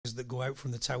that go out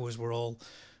from the towers were all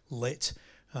lit.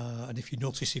 And if you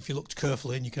notice, if you looked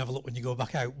carefully, and you can have a look when you go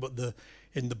back out, but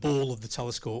in the bowl of the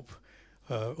telescope,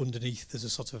 underneath there's a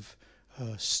sort of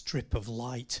strip of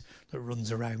light that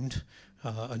runs around,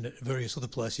 and at various other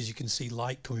places you can see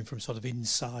light coming from sort of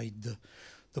inside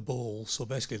the bowl. So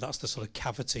basically that's the sort of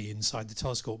cavity inside the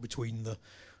telescope between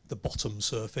the bottom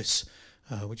surface,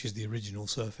 which is the original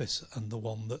surface, and the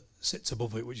one that sits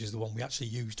above it, which is the one we actually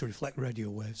use to reflect radio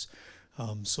waves.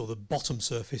 So the bottom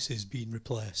surface is being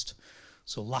replaced.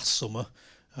 So last summer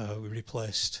we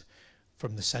replaced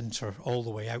from the centre all the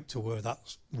way out to where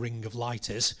that ring of light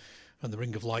is, and the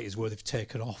ring of light is where they've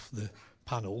taken off the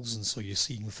panels, and so you're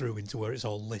seeing through into where it's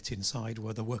all lit inside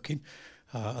where they're working,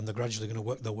 and they're gradually going to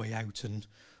work their way out and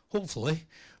hopefully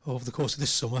over the course of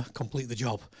this summer complete the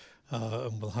job,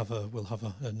 and we'll have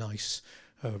a nice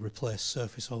replaced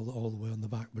surface all the way on the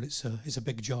back. But it's a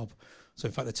big job. So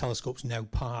in fact the telescope's now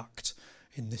parked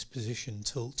in this position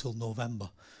till November.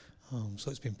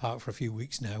 So it's been parked for a few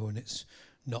weeks now, and it's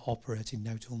not operating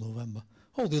now till November.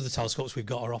 All the other telescopes we've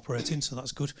got are operating, so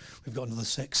that's good. We've got another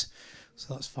 6,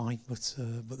 so that's fine. But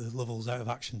the Lovell's out of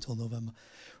action till November.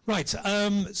 Right.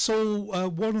 So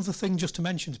one other thing just to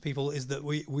mention to people is that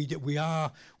we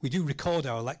do record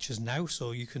our lectures now,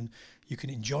 so you can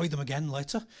enjoy them again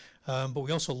later. But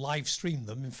we also live stream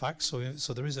them. In fact, so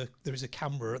there is a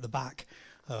camera at the back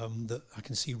that I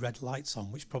can see red lights on,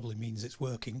 which probably means it's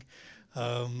working.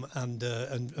 And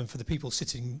for the people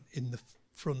sitting in the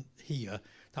front here,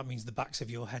 that means the backs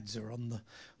of your heads are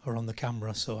on the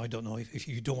camera. So I don't know if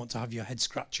you don't want to have your head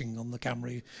scratching on the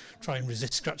camera, you try and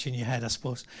resist scratching your head, I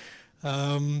suppose.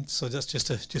 So that's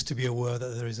just to be aware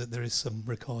that there is some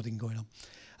recording going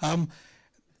on.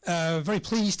 Very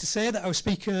pleased to say that our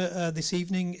speaker this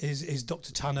evening is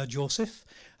Dr. Tana Joseph.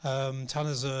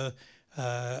 Tana's a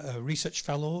research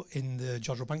fellow in the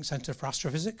George Bank Centre for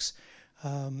Astrophysics.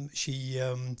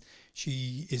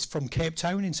 She is from Cape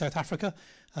Town in South Africa.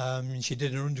 She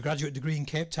did her undergraduate degree in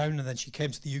Cape Town, and then she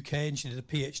came to the UK and she did a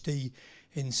PhD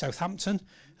in Southampton,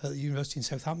 at the University in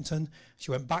Southampton.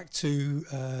 She went back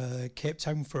to Cape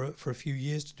Town for a few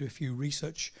years to do a few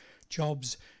research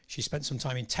jobs. She spent some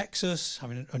time in Texas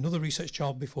having another research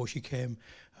job before she came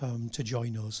to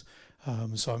join us.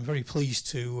 So I'm very pleased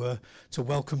to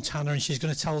welcome Tana, and she's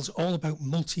going to tell us all about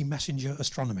multi-messenger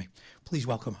astronomy. Please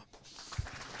welcome her.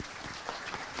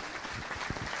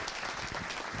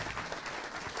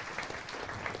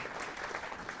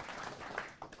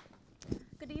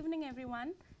 Good evening,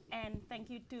 everyone, and thank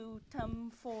you to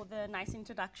Tim for the nice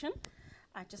introduction.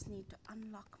 I just need to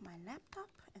unlock my laptop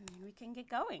and then we can get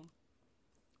going.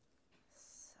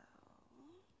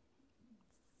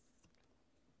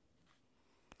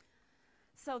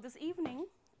 So this evening,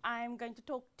 I'm going to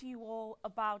talk to you all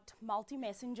about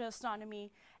multi-messenger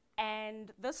astronomy,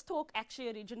 and this talk actually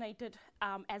originated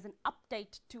as an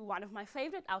update to one of my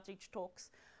favorite outreach talks,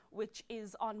 which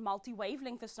is on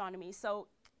multi-wavelength astronomy. So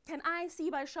can I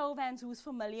see by show of hands who's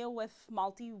familiar with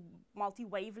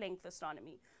multi-wavelength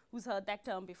astronomy? Who's heard that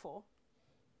term before?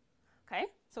 Okay,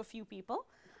 so a few people.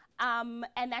 And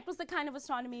that was the kind of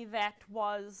astronomy that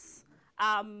was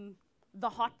the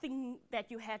hot thing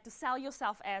that you had to sell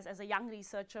yourself as a young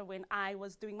researcher. When I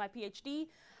was doing my PhD,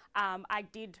 I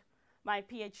did my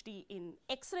PhD in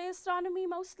X-ray astronomy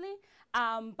mostly,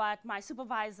 but my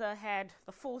supervisor had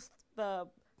the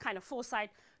kind of foresight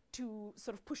to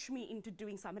sort of push me into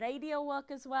doing some radio work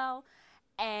as well.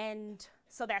 And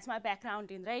so that's my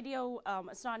background in radio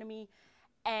astronomy.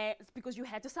 And it's because you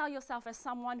had to sell yourself as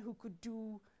someone who could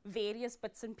do various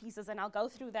bits and pieces, and I'll go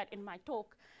through that in my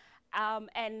talk.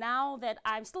 And now that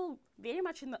I'm still very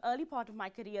much in the early part of my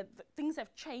career, things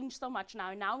have changed so much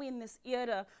now. Now we're in this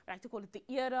era, I like to call it the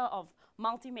era of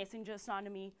multi-messenger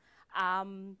astronomy.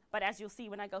 But as you'll see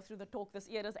when I go through the talk, this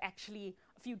era is actually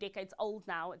a few decades old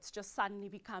now. It's just suddenly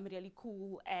become really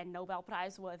cool and Nobel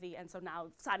Prize worthy. And so now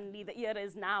suddenly the era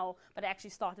is now, but it actually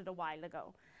started a while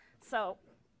ago. So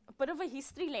a bit of a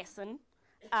history lesson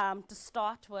to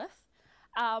start with.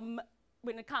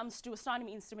 When it comes to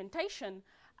astronomy instrumentation,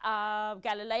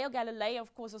 Galileo Galilei,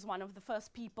 of course, was one of the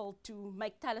first people to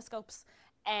make telescopes,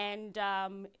 and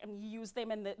he used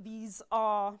them. And these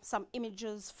are some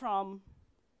images from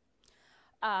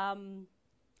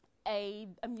a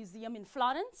museum in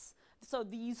Florence. So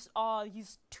these are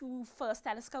his 2 first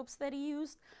telescopes that he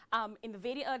used in the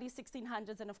very early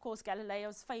 1600s. And of course, Galileo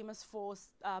is famous for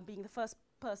being the first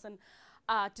person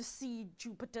to see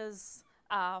Jupiter's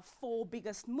 4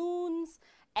 biggest moons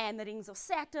and the rings of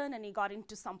Saturn, and he got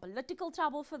into some political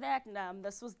trouble for that. And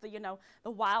this was the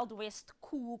Wild West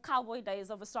cool cowboy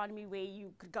days of astronomy, where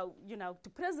you could go to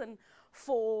prison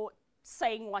for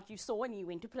saying what you saw, and he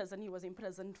went to prison. He was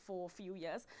imprisoned for a few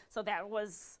years. So that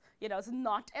was, you know, it's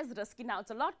not as risky now.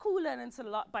 It's a lot cooler, and it's a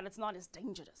lot, but it's not as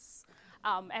dangerous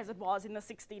as it was in the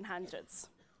 1600s.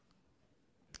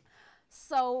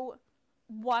 So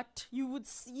what you would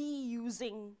see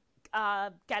using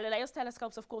Galileo's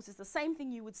telescopes, of course, is the same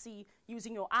thing you would see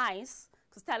using your eyes,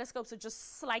 because telescopes are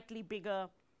just slightly bigger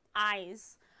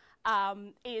eyes,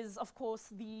 is, of course,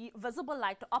 the visible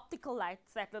light, the optical light,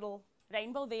 that little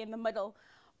rainbow there in the middle.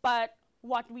 But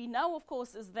what we know, of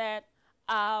course, is that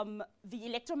the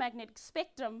electromagnetic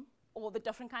spectrum, or the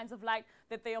different kinds of light,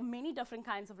 that there are many different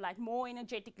kinds of light, more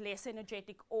energetic, less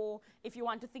energetic, or if you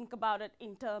want to think about it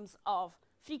in terms of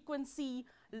frequency,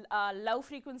 low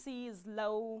frequency is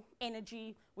low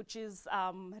energy, which is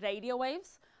radio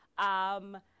waves,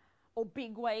 or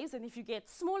big waves. And if you get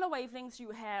smaller wavelengths,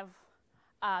 you have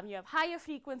higher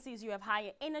frequencies, you have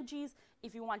higher energies.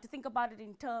 If you want to think about it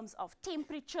in terms of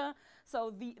temperature,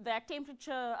 so that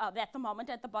temperature, that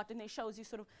thermometer at the bottom there shows you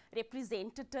sort of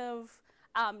representative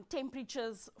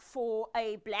temperatures for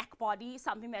a black body,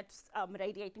 something that's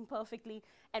radiating perfectly,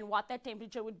 and what that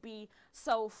temperature would be.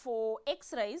 So for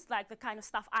X-rays, like the kind of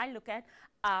stuff I look at,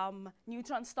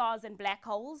 neutron stars and black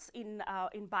holes in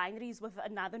binaries with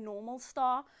another normal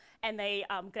star, and they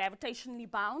gravitationally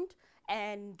bound,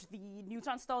 and the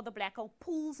neutron star, the black hole,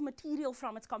 pulls material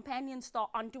from its companion star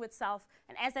onto itself,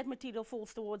 and as that material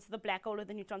falls towards the black hole or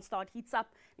the neutron star, it heats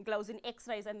up and glows in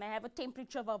X-rays, and they have a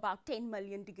temperature of about 10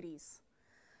 million degrees.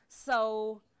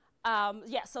 So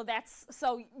you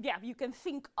can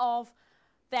think of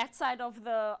that side of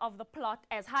the plot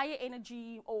as higher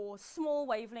energy or small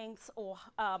wavelengths, or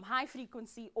high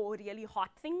frequency or really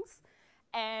hot things.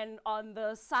 And on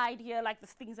the side here, like the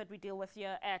things that we deal with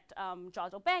here at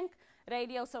Jarl Bank,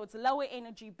 radio, so it's lower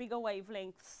energy, bigger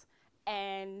wavelengths,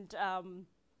 and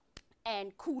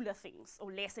cooler things,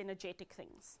 or less energetic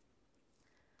things.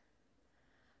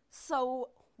 So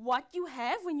what you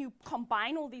have when you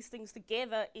combine all these things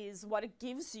together is what it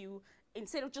gives you.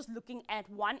 Instead of just looking at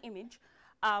one image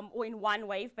or in one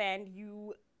waveband,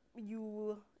 you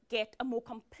get a more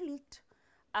complete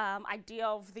idea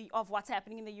of what's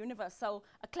happening in the universe. So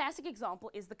a classic example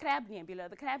is the Crab Nebula.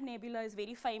 The Crab Nebula is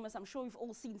very famous. I'm sure you've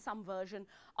all seen some version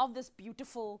of this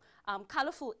beautiful,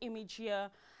 colorful image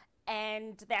here,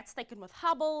 and that's taken with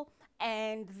Hubble.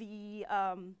 And the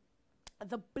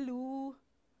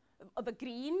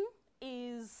green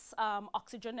is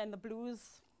oxygen, and the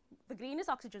green is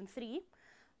oxygen 3,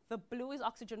 the blue is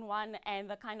oxygen 1, and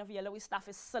the kind of yellowy stuff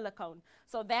is silicon.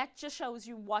 So that just shows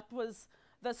you what was,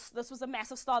 this was a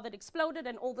massive star that exploded,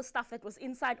 and all the stuff that was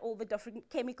inside, all the different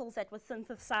chemicals that were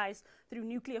synthesized through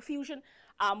nuclear fusion,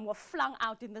 were flung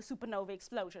out in the supernova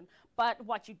explosion. But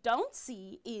what you don't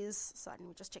see is, sorry, let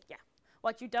me just check, yeah.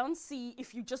 What you don't see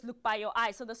if you just look by your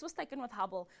eye, so this was taken with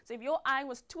Hubble. So if your eye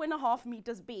was 2.5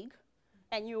 meters big,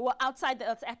 and you were outside the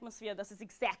Earth's atmosphere, this is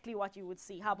exactly what you would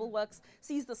see. Hubble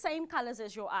sees the same colors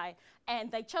as your eye.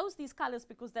 And they chose these colors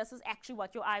because this is actually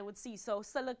what your eye would see. So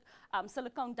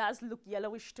silicon does look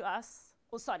yellowish to us.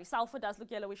 Oh, sorry, sulfur does look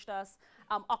yellowish to us.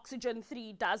 Oxygen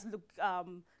 3 does look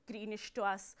greenish to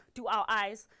us, to our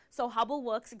eyes. So Hubble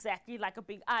works exactly like a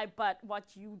big eye, but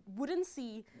what you wouldn't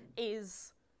see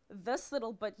is this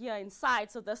little bit here inside.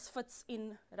 So this fits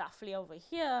in roughly over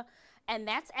here. And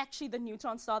that's actually the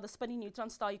neutron star, the spinning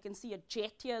neutron star. You can see a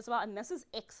jet here as well, and this is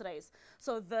X-rays.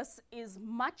 So this is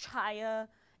much higher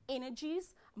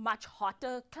energies, much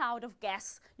hotter cloud of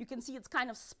gas. You can see it's kind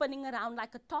of spinning around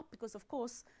like a top, because of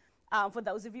course, for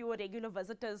those of you who are regular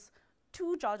visitors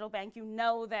to Jarl Bank, you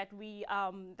know that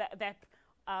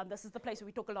this is the place where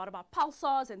we talk a lot about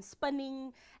pulsars and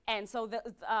spinning. And so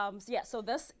so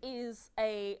this is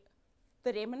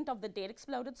the remnant of the dead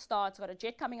exploded star. It's got a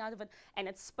jet coming out of it, and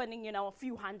it's spinning, you know, a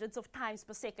few hundreds of times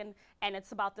per second, and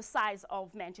it's about the size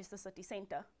of Manchester city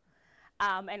centre.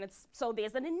 So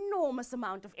there's an enormous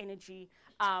amount of energy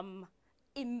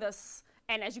in this.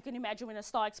 And as you can imagine, when a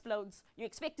star explodes, you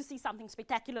expect to see something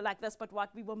spectacular like this, but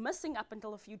what we were missing up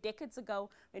until a few decades ago,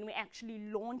 when we actually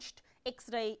launched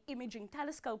X-ray imaging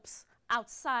telescopes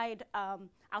outside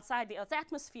the Earth's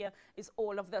atmosphere, is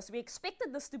all of this. We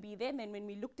expected this to be there, and then when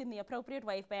we looked in the appropriate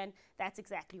waveband, that's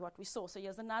exactly what we saw. So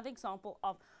here's another example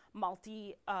of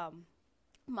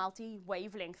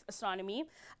multi-wavelength astronomy.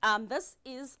 This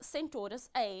is Centaurus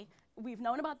A. We've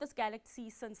known about this galaxy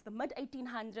since the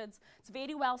mid-1800s. It's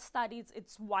very well studied.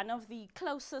 It's one of the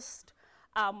closest,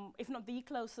 if not the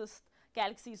closest,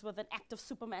 galaxies with an active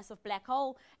supermassive black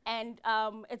hole. And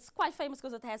it's quite famous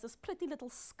because it has this pretty little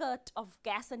skirt of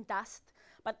gas and dust.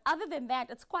 But other than that,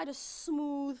 it's quite a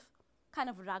smooth, kind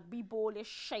of rugby ballish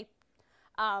shaped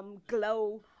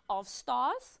glow of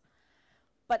stars.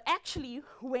 But actually,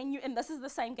 when you, and this is the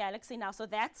same galaxy now, so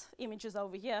that image is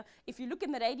over here. If you look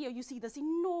in the radio, you see this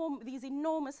these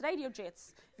enormous radio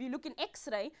jets. If you look in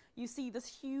X-ray, you see this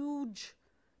huge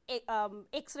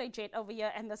X-ray jet over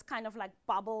here, and this kind of like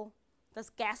bubble, this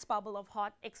gas bubble of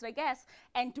hot X-ray gas.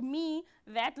 And to me,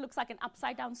 that looks like an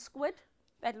upside down squid.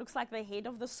 That looks like the head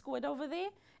of the squid over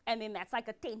there. And then that's like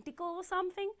a tentacle or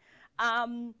something.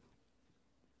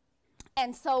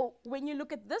 And so when you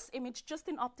look at this image just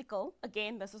in optical,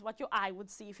 again, this is what your eye would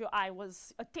see if your eye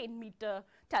was a 10-meter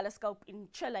telescope in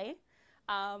Chile.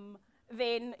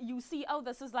 Then you see, oh,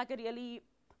 this is like a really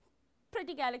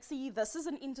pretty galaxy. This is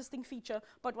an interesting feature.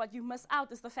 But what you miss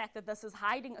out is the fact that this is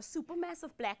hiding a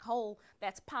supermassive black hole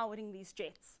that's powering these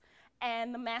jets.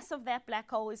 And the mass of that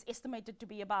black hole is estimated to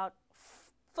be about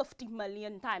 50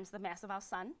 million times the mass of our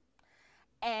sun.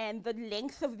 And the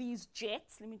length of these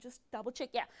jets, let me just double check,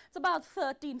 yeah, it's about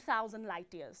 13,000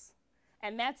 light years.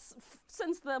 And that's,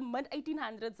 since the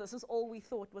mid-1800s, this is all we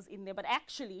thought was in there. But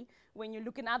actually, when you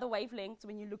look in other wavelengths,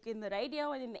 when you look in the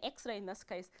radio and in the X-ray in this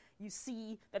case, you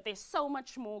see that there's so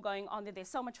much more going on there. There's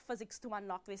so much physics to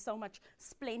unlock. There's so much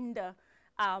splendor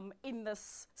in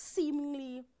this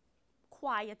seemingly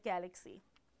quiet galaxy.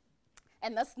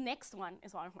 And this next one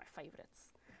is one of my favorites.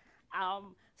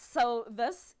 So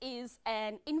this is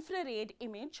an infrared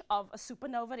image of a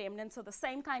supernova remnant, so the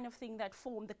same kind of thing that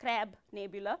formed the Crab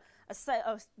Nebula,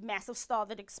 a massive star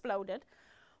that exploded.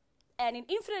 And in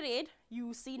infrared,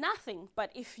 you see nothing,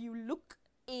 but if you look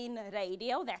in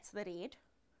radio, that's the red,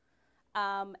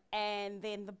 and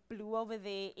then the blue over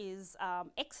there is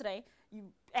X-ray. You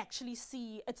actually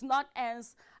see, it's not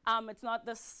as,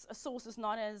 this source is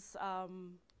not as,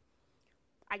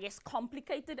 I guess,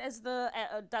 complicated as the,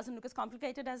 doesn't look as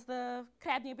complicated as the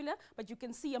Crab Nebula, but you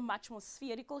can see a much more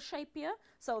spherical shape here.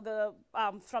 So the,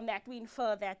 from that we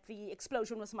infer that the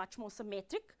explosion was much more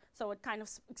symmetric. So it kind of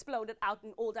exploded out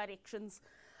in all directions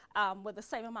with the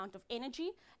same amount of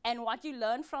energy. And what you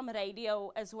learn from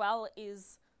radio as well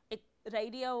is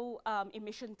radio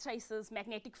emission traces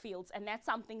magnetic fields, and that's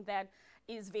something that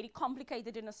is very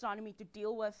complicated in astronomy to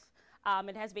deal with.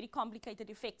 It has very complicated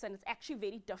effects, and it's actually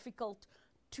very difficult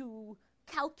to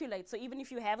calculate. So even if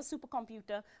you have a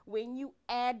supercomputer, when you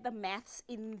add the maths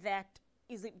in that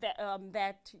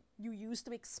that you use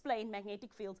to explain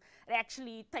magnetic fields, it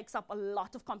actually takes up a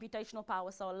lot of computational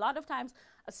power. So a lot of times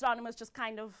astronomers just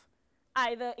kind of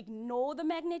either ignore the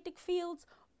magnetic fields,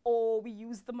 or we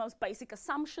use the most basic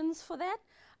assumptions for that.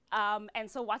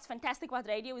 And so what's fantastic about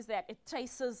radio is that it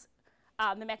traces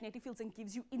the magnetic fields and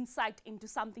gives you insight into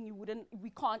something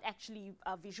we can't actually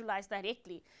visualize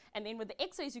directly. And then with the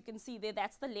X-rays, you can see there,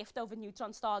 that's the leftover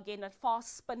neutron star again, that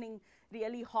fast spinning,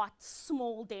 really hot,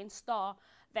 small, dense star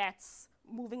that's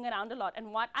moving around a lot.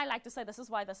 And what I like to say, this is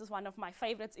why this is one of my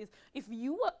favorites, is if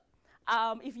you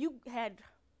had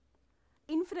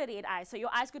infrared eyes, so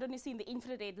your eyes could only see in the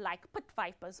infrared like pit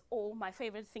vipers, or my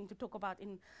favorite thing to talk about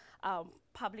in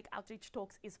public outreach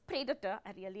talks is Predator.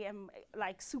 I really am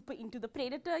like super into the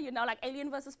Predator, you know, like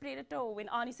Alien versus Predator, or when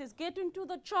Arnie says, get into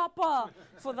the chopper,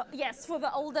 for the, yes, for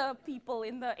the older people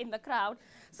in the crowd.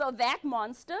 So that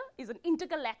monster is an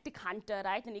intergalactic hunter,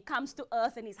 right? And he comes to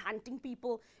Earth and he's hunting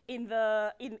people in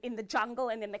the jungle,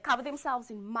 and then they cover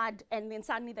themselves in mud, and then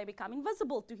suddenly they become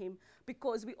invisible to him,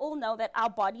 because we all know that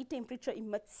our body temperature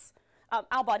emits,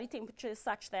 our body temperature is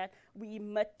such that we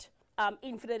emit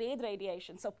infrared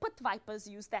radiation. So pit vipers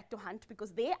use that to hunt,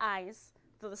 because their eyes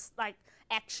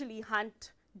actually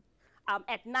hunt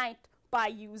at night by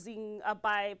using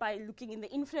by looking in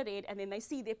the infrared, and then they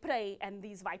see their prey, and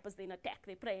these vipers then attack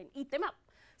their prey and eat them up.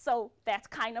 So that's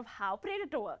kind of how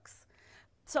Predator works.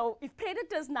 So if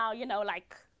Predators now, you know,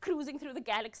 like cruising through the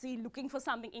galaxy looking for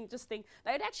something interesting,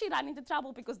 they'd actually run into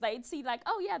trouble, because they'd see like,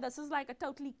 oh yeah, this is like a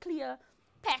totally clear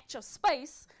patch of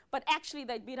space, but actually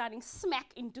they'd be running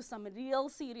smack into some real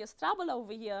serious trouble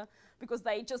over here, because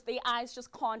their eyes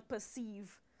just can't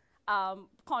perceive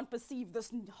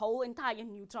this whole entire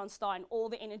neutron star and all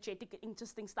the energetic,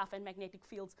 interesting stuff and magnetic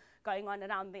fields going on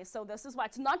around there. So this is why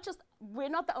it's not just, we're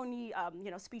not the only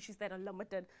species that are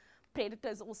limited. Predator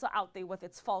is also out there with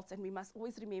its faults, and we must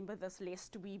always remember this,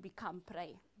 lest we become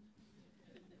prey.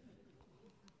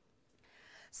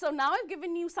 So now I've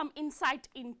given you some insight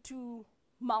into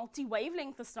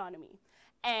multi-wavelength astronomy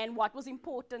and what was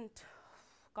important.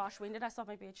 Gosh, when did I start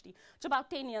my PhD? It's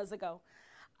about 10 years ago.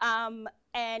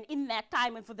 And in that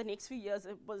time and for the next few years,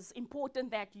 it was important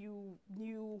that you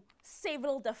knew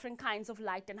several different kinds of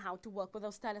light and how to work with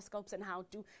those telescopes and how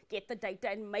to get the data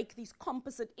and make these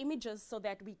composite images, so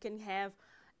that we can have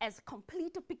as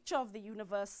complete a picture of the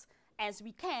universe as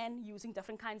we can using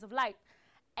different kinds of light.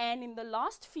 And in the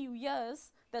last few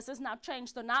years, this has now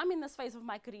changed. So now I'm in this phase of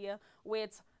my career where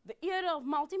it's the era of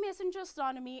multi-messenger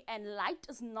astronomy, and light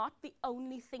is not the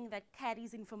only thing that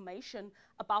carries information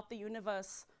about the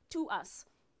universe to us.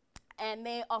 And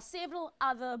there are several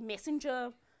other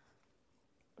messenger,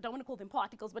 I don't want to call them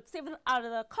particles, but several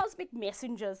other cosmic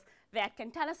messengers that can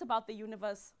tell us about the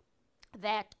universe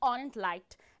that aren't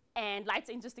light. And light's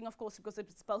interesting, of course, because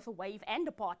it's both a wave and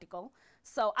a particle.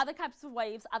 So other types of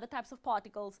waves, other types of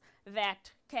particles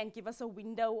that can give us a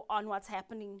window on what's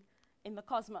happening in the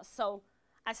cosmos. So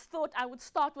I thought I would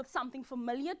start with something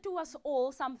familiar to us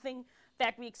all, something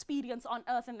that we experience on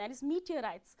Earth, and that is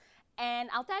meteorites. And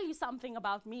I'll tell you something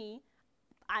about me.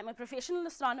 I'm a professional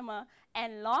astronomer,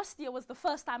 and last year was the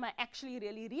first time I actually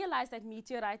really realized that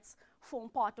meteorites form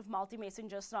part of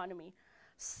multi-messenger astronomy.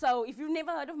 So if you've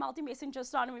never heard of multi-messenger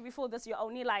astronomy before this, you're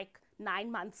only like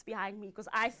 9 months behind me, because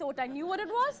I thought I knew what it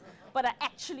was, but I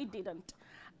actually didn't.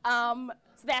 So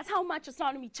that's how much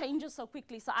astronomy changes so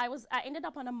quickly. So I ended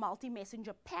up on a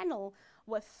multi-messenger panel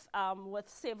with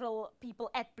several people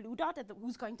at Blue Dot.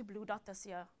 Who's going to Blue Dot this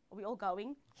year? Are we all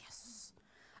going? Yes.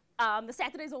 The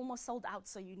Saturday is almost sold out,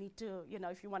 so you need to,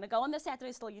 if you want to go on the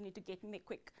Saturday still, you need to get in there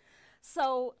quick.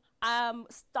 So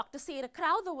Dr. Sarah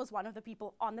Crowther was one of the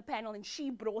people on the panel, and she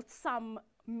brought some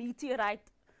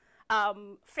meteorite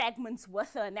fragments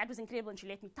with her, and that was incredible, and she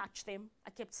let me touch them.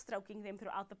 I kept stroking them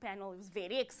throughout the panel. It was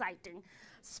very exciting.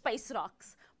 Space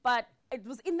rocks. But it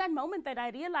was in that moment that I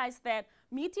realized that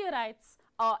meteorites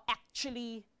are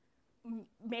actually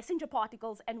messenger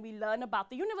particles, and we learn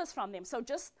about the universe from them. So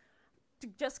to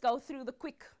go through the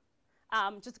quick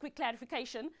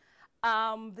clarification,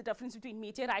 the difference between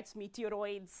meteorites,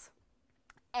 meteoroids,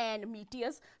 and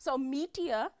meteors. So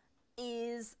meteor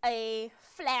is the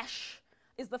flash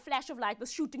of light, the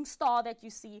shooting star that you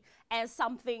see as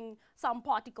some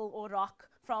particle or rock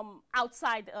from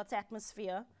outside the Earth's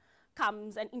atmosphere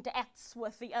comes and interacts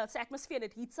with the Earth's atmosphere.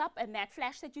 It heats up, and that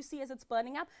flash that you see as it's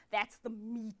burning up, that's the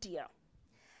meteor.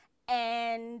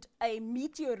 And a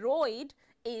meteoroid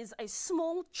is a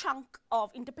small chunk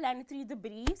of interplanetary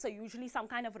debris, so usually some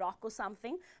kind of rock or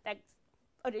something that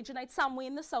originates somewhere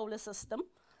in the solar system.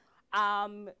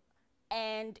 And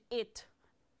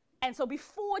so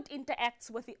before it interacts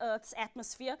with the Earth's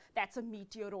atmosphere, that's a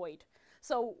meteoroid.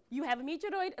 So you have a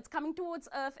meteoroid, it's coming towards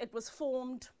Earth, it was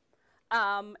formed,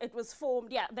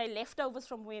 they're leftovers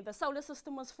from where the solar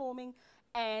system was forming,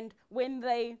 and when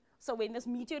this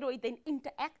meteoroid then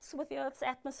interacts with the Earth's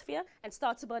atmosphere and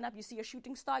starts to burn up, you see a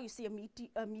shooting star, you see a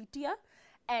meteor,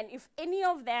 and if any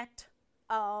of that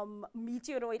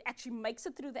meteoroid actually makes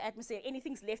it through the atmosphere,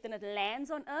 anything's left and it lands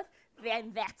on Earth,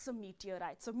 then that's a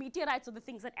meteorite. So meteorites are the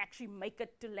things that actually make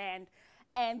it to land.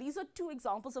 And these are two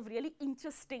examples of really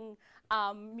interesting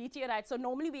meteorites. So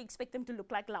normally we expect them to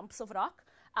look like lumps of rock.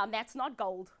 That's not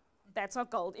gold. That's not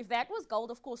gold. If that was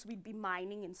gold, of course, we'd be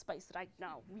mining in space right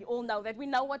now. We all know that. We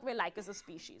know what we're like as a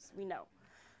species. We know.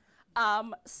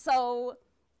 So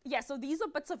these are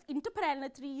bits of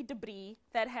interplanetary debris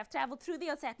that have traveled through the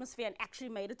Earth's atmosphere and actually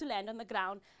made it to land on the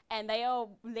ground, and they are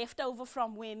left over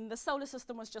from when the solar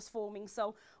system was just forming.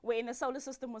 So when the solar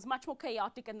system was much more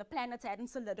chaotic and the planets hadn't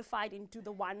solidified into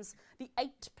the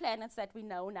 8 planets that we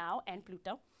know now, and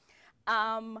Pluto.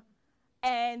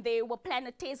 And they were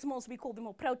planetesimals, we call them,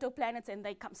 or protoplanets, and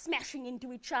they come smashing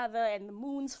into each other, and the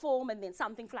moons form, and then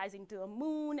something flies into a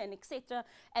moon, and etc.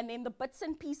 And then the bits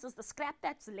and pieces, the scrap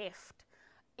that's left,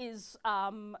 is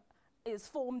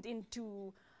formed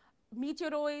into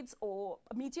meteoroids, or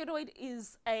a meteoroid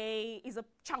is a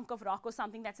chunk of rock or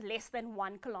something that's less than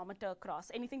 1 kilometer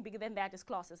across. Anything bigger than that is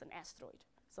classed as an asteroid.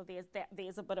 So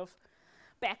there's a bit of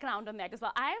background on that as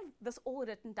well. I have this all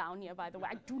written down here, by the way.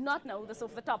 I do not know this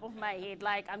off the top of my head.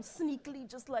 Like, I'm sneakily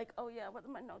just like, oh yeah, what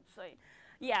do my notes say?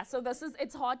 Yeah, so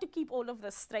it's hard to keep all of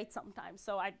this straight sometimes,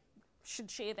 so I should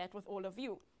share that with all of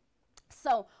you.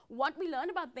 So what we learn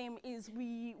about them is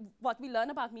what we learn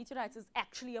about meteorites is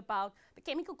actually about the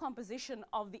chemical composition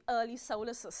of the early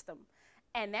solar system.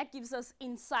 And that gives us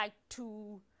insight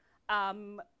to,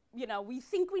 we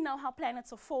think we know how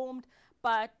planets are formed,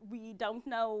 but we don't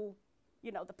know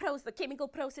the chemical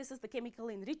processes, the chemical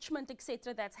enrichment,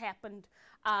 etc., that's happened.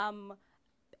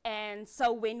 And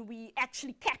so when we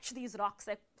actually catch these rocks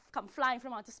that come flying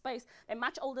from outer space, they're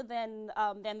much older than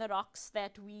the rocks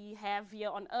that we have here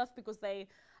on Earth, because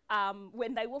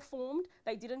when they were formed,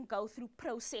 they didn't go through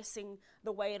processing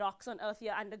the way rocks on Earth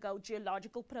here undergo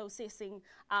geological processing.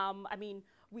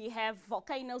 We have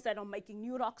volcanoes that are making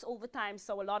new rocks all the time.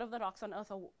 So a lot of the rocks on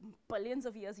Earth are billions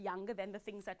of years younger than the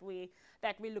things that we're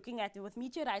looking at with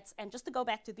meteorites. And just to go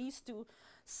back to these two,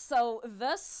 so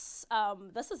this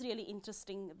is really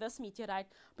interesting, this meteorite,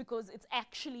 because it's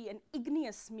actually an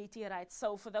igneous meteorite.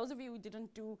 So for those of you who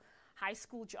didn't do high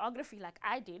school geography like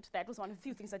I did, that was one of the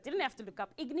few things I didn't have to look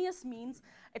up. Igneous means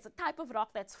it's a type of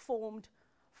rock that's formed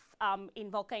in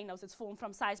volcanoes. It's formed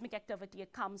from seismic activity.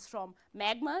 It comes from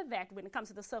magma that when it comes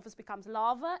to the surface becomes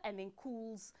lava and then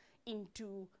cools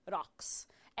into rocks.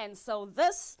 And so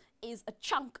this is a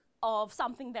chunk of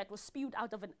something that was spewed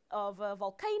out of a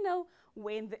volcano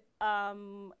when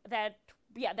that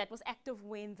was active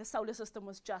when the solar system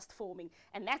was just forming.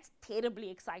 And that's terribly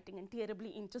exciting and terribly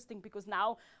interesting, because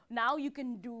now you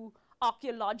can do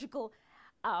archaeological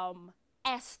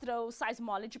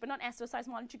astroseismology, but not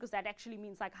astroseismology, because that actually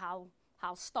means like how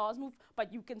stars move,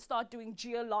 but you can start doing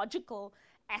geological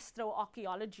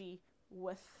astroarchaeology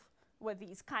with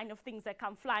these kind of things that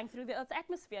come flying through the Earth's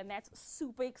atmosphere, and that's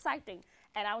super exciting.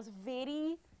 And I was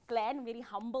very glad and very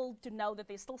humbled to know that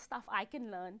there's still stuff I can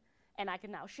learn and I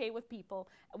can now share with people,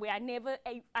 where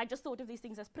I just thought of these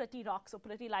things as pretty rocks or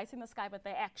pretty lights in the sky, but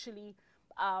they're actually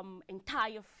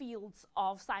entire fields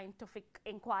of scientific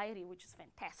inquiry, which is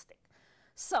fantastic.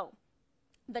 So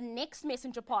the next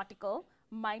messenger particle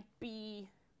might be,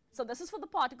 so this is for the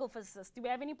particle physicists. Do we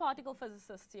have any particle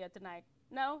physicists here tonight?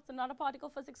 No? It's not a particle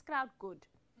physics crowd? Good.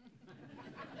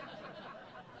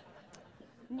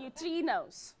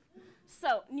 Neutrinos.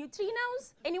 So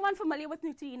neutrinos, anyone familiar with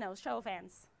neutrinos? Show of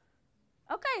hands.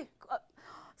 Okay,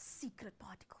 secret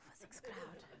particle physics crowd.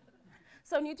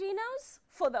 So neutrinos,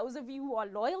 for those of you who are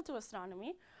loyal to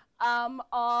astronomy,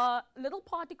 are little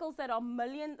particles that are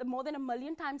more than 1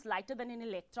 million times lighter than an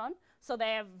electron. So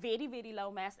they have very, very low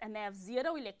mass, and they have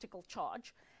zero electrical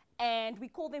charge. And we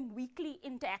call them weakly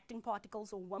interacting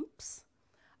particles, or WIMPs,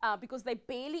 because they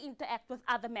barely interact with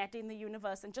other matter in the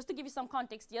universe. And just to give you some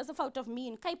context, here's a photo of me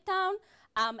in Cape Town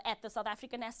at the South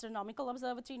African Astronomical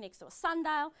Observatory next to a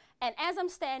sundial. And as I'm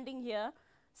standing here,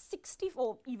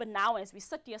 or even now as we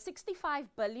sit here,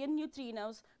 65 billion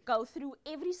neutrinos go through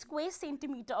every square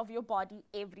centimeter of your body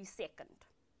every second.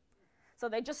 So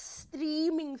they're just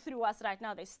streaming through us right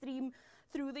now. They stream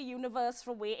through the universe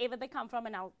from wherever they come from.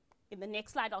 And in the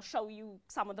next slide, I'll show you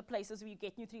some of the places where you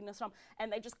get neutrinos from. And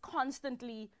they're just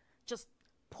constantly just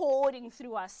pouring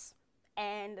through us.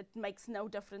 And it makes no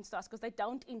difference to us because they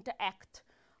don't interact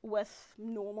with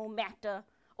normal matter,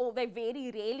 or they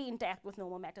very rarely interact with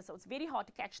normal matter. So it's very hard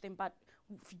to catch them. But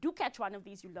if you do catch one of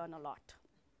these, you learn a lot.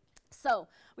 So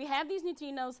we have these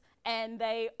neutrinos, and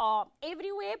they are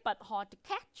everywhere but hard to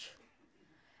catch.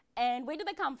 And where do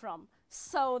they come from?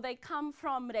 So they come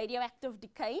from radioactive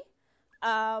decay.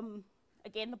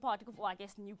 Again, the particle, I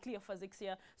guess nuclear physics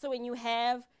here. So when you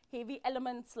have heavy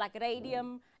elements like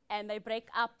radium, and they break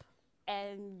up,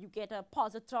 and you get a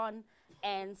positron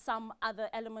and some other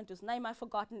element whose name I've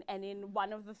forgotten, and then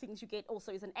one of the things you get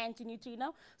also is an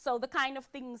antineutrino. So the kind of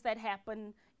things that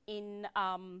happen in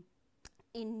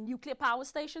nuclear power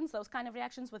stations, those kind of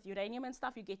reactions with uranium and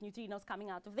stuff, you get neutrinos coming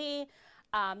out of there.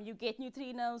 You get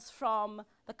neutrinos from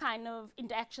the kind of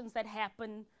interactions that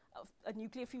happen,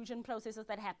 nuclear fusion processes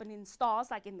that happen in stars,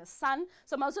 like in the sun.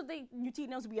 So most of the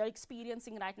neutrinos we are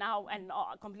experiencing right now and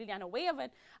are completely unaware of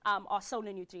it are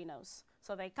solar neutrinos.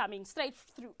 So they're coming straight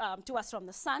through to us from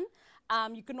the sun.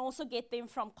 You can also get them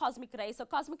from cosmic rays. So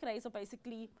cosmic rays are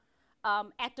basically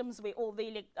atoms where all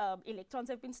the electrons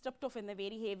have been stripped off, and they're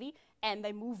very heavy, and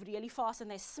they move really fast,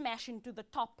 and they smash into the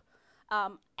top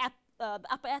the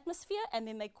upper atmosphere, and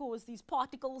then they cause these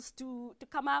particles to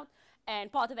come out,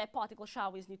 and part of that particle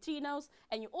shower is neutrinos.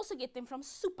 And you also get them from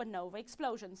supernova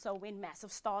explosions, so when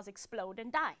massive stars explode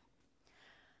and die.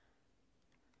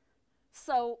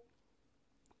 So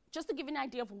just to give you an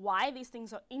idea of why these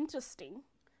things are interesting,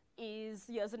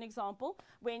 here's an example,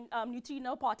 when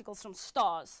neutrino particles from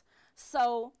stars.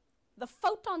 So the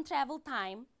photon travel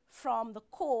time from the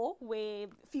core where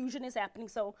fusion is happening,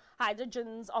 so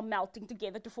hydrogens are melting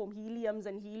together to form heliums,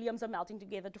 and heliums are melting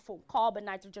together to form carbon,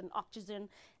 nitrogen, oxygen,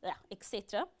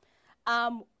 etc.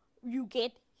 You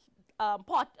get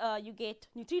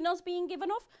neutrinos being given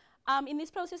off in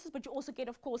these processes, but you also get,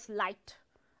 of course, light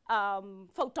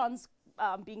photons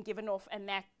being given off, and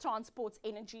that transports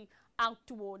energy out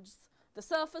towards the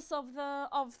surface of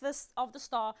the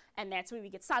star, and that's where we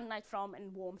get sunlight from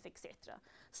and warmth, etc.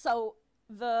 So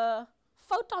the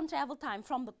photon travel time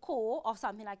from the core of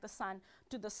something like the sun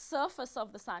to the surface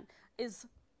of the sun is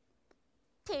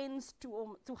tens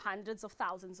to hundreds of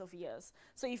thousands of years.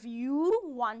 So if you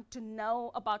want to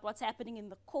know about what's happening in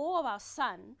the core of our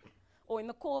sun or in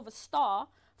the core of a star,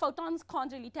 photons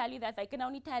can't really tell you that. They can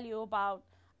only tell you about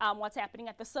what's happening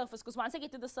at the surface, because once they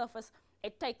get to the surface,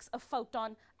 it takes a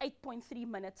photon 8.3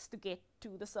 minutes to get to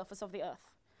the surface of the Earth.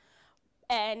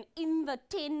 And in the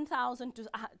 10,000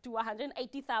 to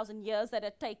 180,000 years that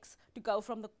it takes to go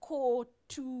from the core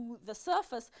to the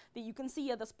surface, that you can see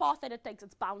here this path that it takes,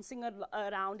 it's bouncing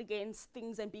around against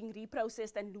things and being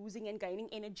reprocessed and losing and gaining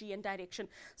energy and direction.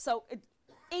 So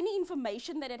any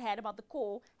information that it had about the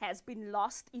core has been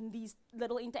lost in these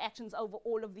little interactions over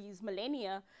all of these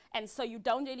millennia, and so you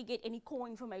don't really get any core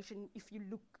information if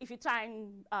you try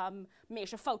and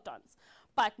measure photons.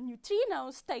 But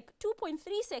neutrinos take 2.3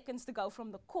 seconds to go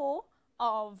from the core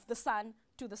of the sun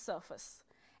to the surface.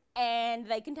 And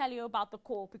they can tell you about the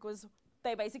core because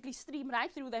they basically stream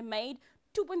right through. They're made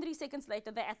 2.3 seconds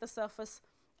later, they're at the surface,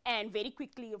 and very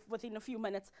quickly, within a few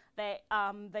minutes, they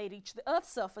reach the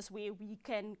Earth's surface where we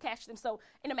can catch them. So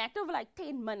in a matter of like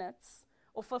 10 minutes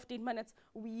or 15 minutes,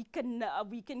 we can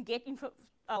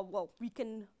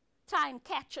try and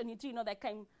catch a neutrino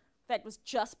that was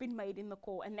just been made in the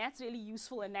core, and that's really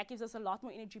useful, and that gives us a lot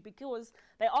more energy because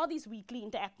they are these weakly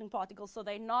interacting particles, so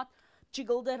they're not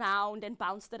jiggled around and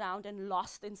bounced around and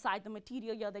lost inside the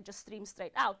material here. They just stream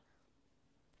straight out.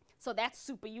 So that's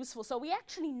super useful. So we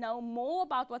actually know more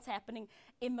about what's happening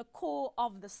in the core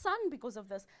of the sun because of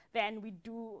this than we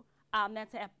do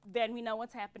than we know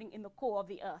what's happening in the core of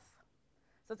the Earth.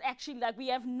 So it's actually like we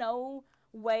have no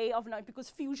way of knowing, because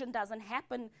fusion doesn't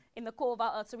happen in the core of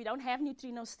our Earth, so we don't have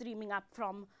neutrinos streaming up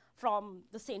from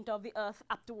the center of the Earth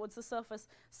up towards the surface.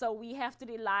 So we have to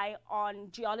rely on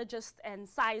geologists and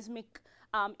seismic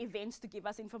events to give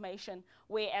us information,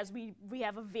 whereas we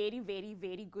have a very, very,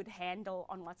 very good handle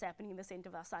on what's happening in the center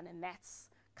of our sun, and that's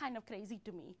kind of crazy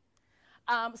to me.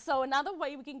 So another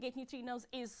way we can get neutrinos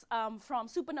is from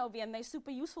supernovae, and they're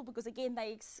super useful because, again,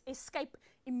 they escape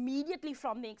immediately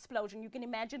from the explosion. You can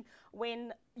imagine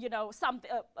when,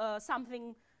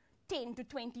 something 10 to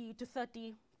 20 to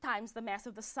 30 times the mass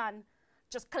of the sun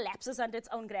just collapses under its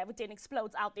own gravity and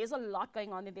explodes out. There's a lot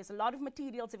going on there. There's a lot of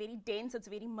material. It's very dense. It's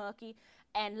very murky.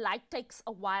 And light takes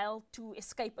a while to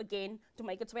escape again, to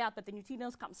make its way out. But the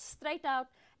neutrinos come straight out.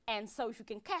 And so if you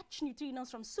can catch neutrinos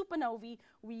from supernovae,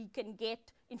 we can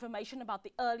get information about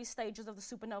the early stages of the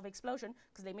supernova explosion.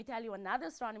 Because let me tell you another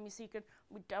astronomy secret.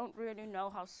 We don't really know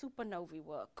how supernovae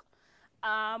work.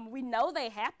 We know they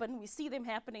happen, we see them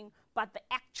happening, but the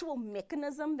actual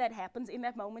mechanism that happens in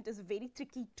that moment is very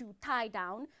tricky to tie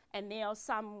down, and there are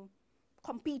some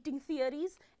competing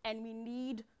theories, and we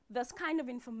need this kind of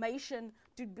information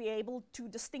to be able to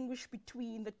distinguish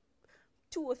between the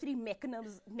 2 or 3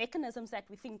 mechanisms that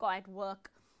we think are at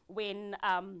work when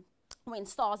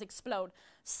stars explode.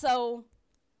 So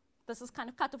this is kind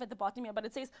of cut off at the bottom here, but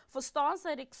it says for stars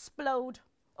that explode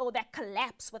or that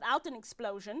collapse without an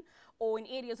explosion, or in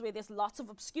areas where there's lots of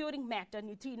obscuring matter,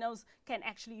 neutrinos can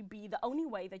actually be the only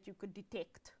way that you could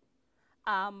detect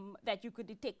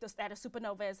that a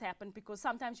supernova has happened, because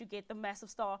sometimes you get the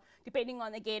massive star, depending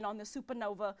on, again, on the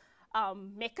supernova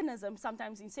mechanism.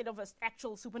 Sometimes instead of an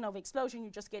actual supernova explosion,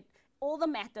 you just get all the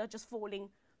matter just falling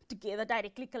together,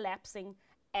 directly collapsing,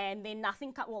 and then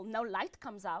no light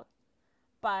comes out,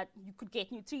 but you could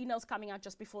get neutrinos coming out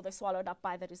just before they're swallowed up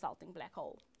by the resulting black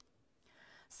hole.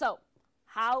 So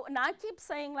now I keep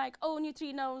saying like, oh,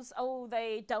 neutrinos, oh,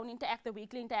 they don't interact, they're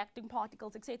weakly interacting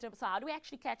particles, etc. So how do we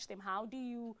actually catch them? How do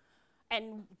you,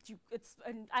 and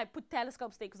I put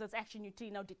telescopes there because it's actually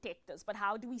neutrino detectors, but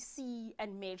how do we see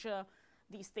and measure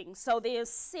these things? So there's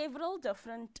several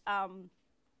different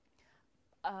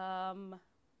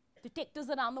detectors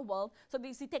around the world. So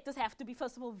these detectors have to be,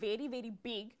 first of all, very, very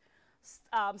big.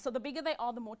 So the bigger they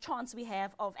are, the more chance we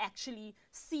have of actually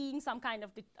seeing some kind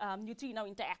of neutrino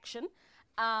interaction.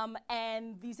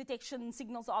 And these detection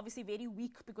signals are obviously very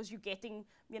weak because you're getting,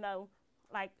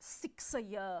 like 6 a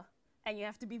year. And you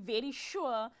have to be very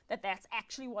sure that that's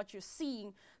actually what you're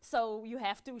seeing. So you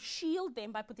have to shield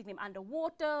them by putting them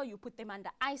underwater. You put them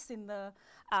under ice in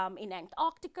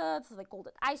Antarctica, so they called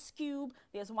it ice cube.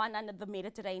 There's one under the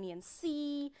Mediterranean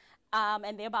Sea.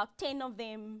 And there are about 10 of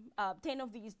them, 10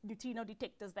 of these neutrino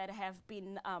detectors that have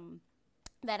been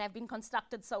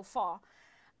constructed so far.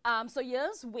 So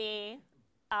here's where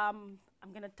I'm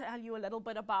going to tell you a little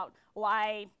bit about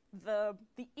why the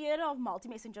era of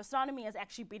multi-messenger astronomy has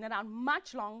actually been around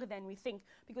much longer than we think,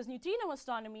 because neutrino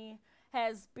astronomy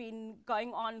has been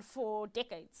going on for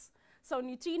decades. So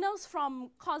neutrinos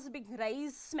from cosmic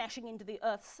rays smashing into the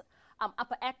Earth's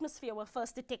upper atmosphere were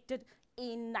first detected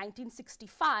in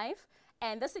 1965,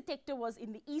 and this detector was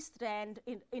in the East Rand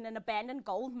in an abandoned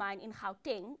gold mine in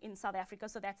Gauteng in South Africa.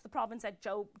 So that's the province that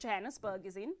Johannesburg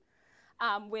is in.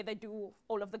 where they do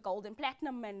all of the gold and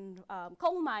platinum and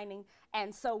coal mining.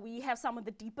 And so we have some of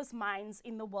the deepest mines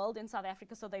in the world in South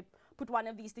Africa. So they put one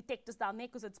of these detectors down there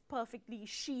because it's perfectly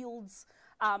shields.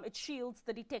 It shields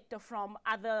the detector from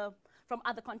other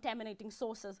contaminating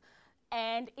sources.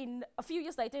 And in a few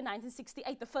years later, in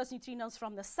 1968, the first neutrinos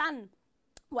from the sun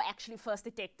were actually first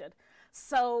detected.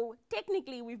 So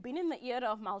technically, we've been in the era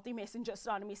of multi-messenger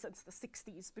astronomy since the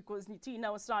 60s, because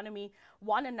neutrino astronomy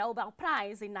won a Nobel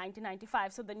Prize in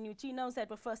 1995. So the neutrinos that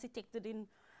were first detected in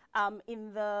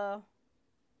the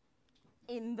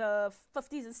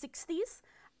 50s and 60s,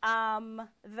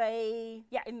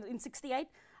 in 68,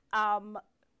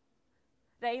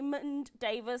 Raymond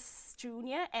Davis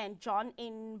Jr. and John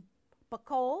N.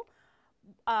 Bacall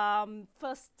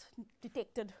first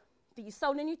detected these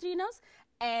solar neutrinos,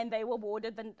 and they were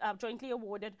jointly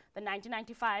awarded the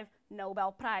 1995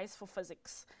 Nobel Prize for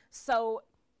Physics. So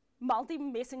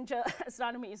multi-messenger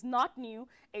astronomy is not new.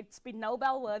 It's been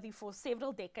Nobel worthy for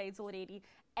several decades already,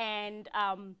 and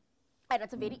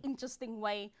it's a very interesting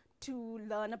way to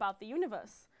learn about the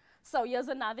universe. So here's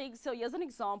an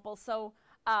example. So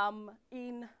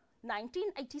in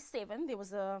 1987, there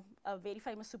was a very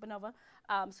famous supernova,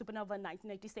 supernova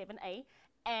 1987A,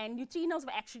 and neutrinos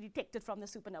were actually detected from the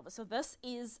supernova. So this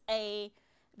is a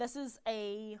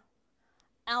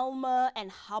Elmer and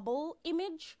Hubble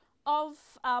image of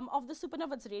the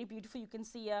supernova. It's really beautiful. You can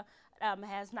see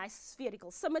has nice spherical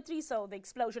symmetry. So the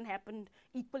explosion happened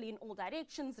equally in all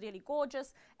directions, really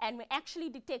gorgeous. And we actually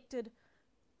detected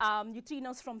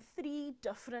neutrinos from 3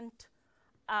 different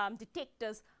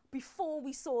detectors before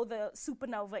we saw the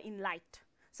supernova in light.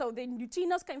 So the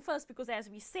neutrinos came first because, as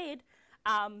we said,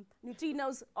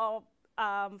 neutrinos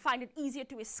find it easier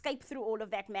to escape through all of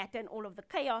that matter and all of the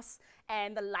chaos,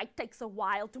 and the light takes a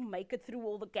while to make it through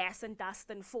all the gas and dust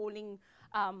and falling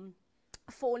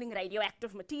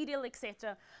radioactive material,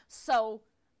 etc. So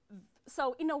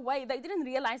in a way, they didn't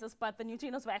realize this, but the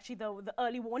neutrinos were actually the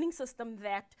early warning system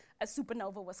that a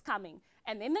supernova was coming.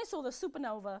 And then they saw the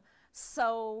supernova,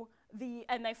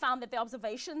 and they found that the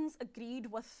observations agreed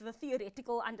with the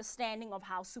theoretical understanding of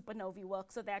how supernovae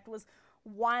work. So that was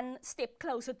one step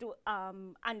closer to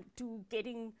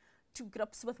getting to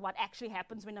grips with what actually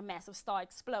happens when a massive star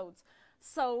explodes.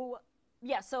 So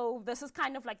this is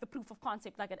kind of like the proof of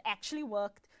concept, like it actually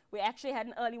worked. We actually had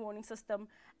an early warning system.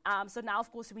 So now,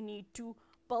 of course, we need to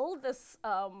build this,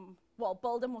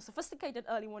 build a more sophisticated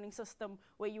early warning system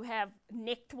where you have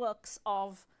networks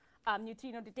of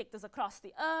neutrino detectors across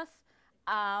the Earth.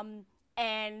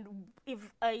 And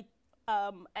if a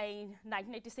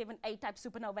 1987 A-type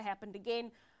supernova happened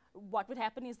again, what would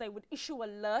happen is they would issue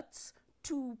alerts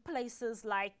to places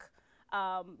like,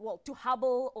 to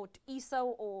Hubble or to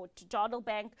ESO or to Jodrell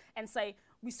Bank, and say,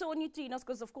 we saw neutrinos,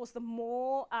 because of course the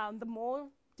more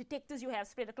detectors you have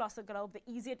spread across the globe, the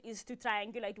easier it is to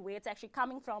triangulate where it's actually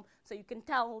coming from, so you can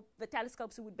tell the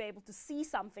telescopes who would be able to see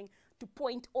something to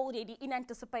point already in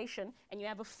anticipation, and you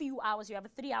have a few hours, you have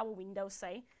a 3-hour window,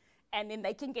 say, and then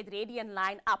they can get ready and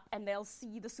line up, and they'll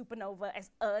see the supernova as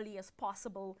early as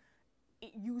possible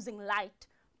using light.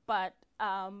 But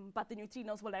the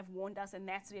neutrinos will have warned us, and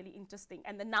that's really interesting.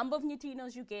 And the number of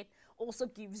neutrinos you get also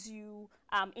gives you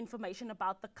information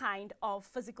about the kind of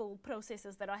physical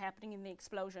processes that are happening in the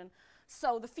explosion.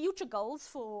 So the future goals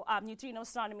for neutrino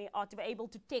astronomy are to be able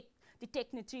to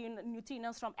detect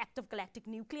neutrinos from active galactic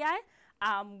nuclei,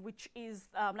 which is,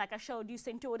 like I showed you,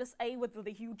 Centaurus A with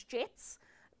the huge jets.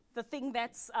 The thing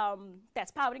that's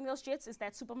powering those jets is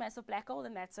that supermassive black hole,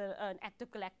 and that's an active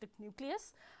galactic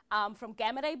nucleus, from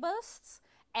gamma ray bursts,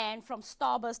 and from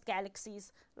starburst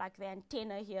galaxies like the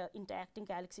antenna here, interacting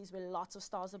galaxies where lots of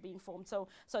stars are being formed. So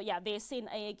yeah, there's Cen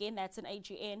A again, that's an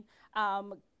AGN.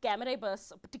 Gamma ray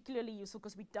bursts are particularly useful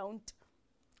because we don't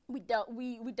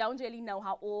really know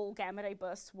how all gamma ray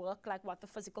bursts work, like what the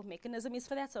physical mechanism is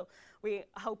for that. So we're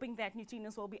hoping that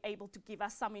neutrinos will be able to give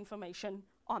us some information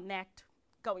on that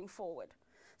going forward.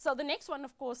 So the next one,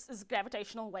 of course, is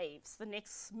gravitational waves. The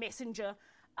next messenger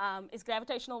is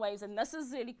gravitational waves, and this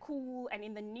is really cool and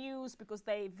in the news because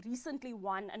they've recently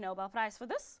won a Nobel Prize for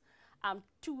this,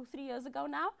 2-3 years ago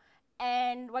now.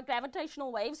 And what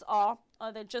gravitational waves are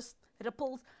they're just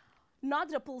ripples,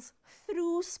 not ripples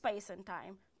through space and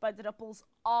time, but ripples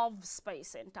of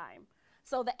space and time.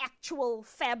 So the actual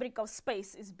fabric of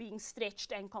space is being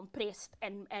stretched and compressed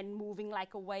and moving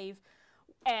like a wave.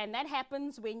 And that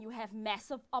happens when you have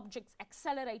massive objects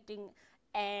accelerating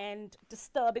and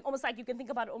disturbing, almost like you can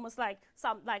think about it almost like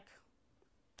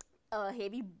a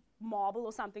heavy marble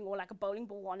or something, or like a bowling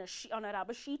ball on a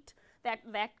rubber sheet, that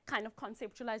kind of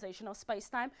conceptualization of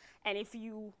space-time. And if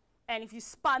you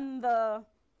spun the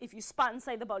if you spun,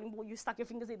 say, the bowling ball, you stuck your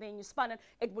fingers in there and you spun it,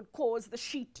 it would cause the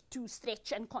sheet to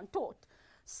stretch and contort.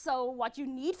 So what you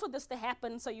need for this to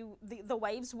happen, so the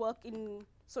waves work in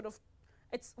sort of,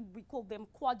 we call them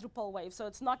quadruple waves. So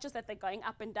it's not just that they're going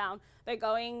up and down, they're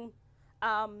going,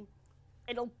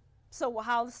 so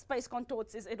how the space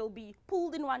contorts is it'll be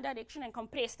pulled in one direction and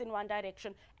compressed in one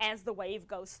direction as the wave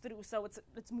goes through. So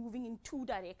it's moving in two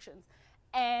directions.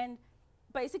 And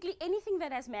basically anything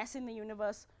that has mass in the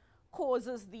universe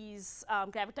causes these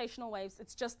gravitational waves.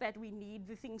 It's just that we need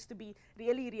the things to be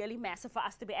really, really massive for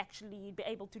us to be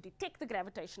able to detect the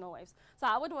gravitational waves. So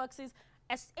how it works is,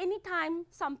 as any time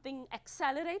something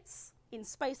accelerates in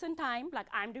space and time, like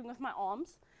I'm doing with my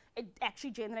arms, it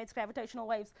actually generates gravitational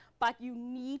waves, but you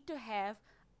need to have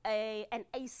an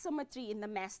asymmetry in the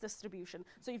mass distribution.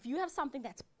 So if you have something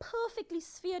that's perfectly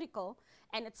spherical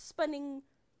and it's spinning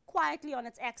quietly on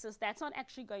its axis, that's not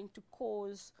actually going to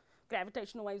cause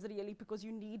gravitational waves really, because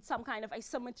you need some kind of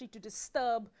asymmetry to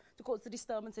cause the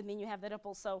disturbance, and then you have the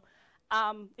ripple. So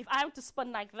if I were to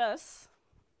spin like this,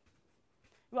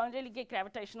 you won't really get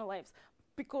gravitational waves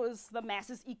because the mass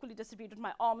is equally distributed.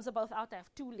 My arms are both out, I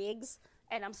have two legs,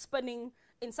 and I'm spinning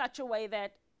in such a way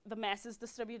that the mass is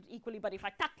distributed equally. But if I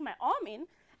tuck my arm in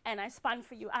and I spun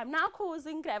for you, I'm now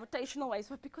causing gravitational waves,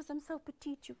 but because I'm so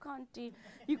petite, you can't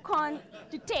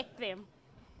detect them.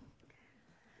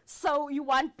 So you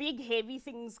want big, heavy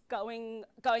things going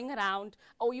around,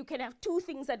 or you can have two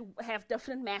things that have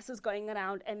different masses going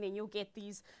around, and then you'll get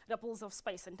these ripples of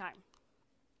space and time.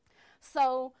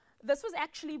 So this was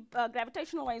actually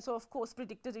gravitational waves were, of course,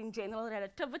 predicted in general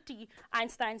relativity,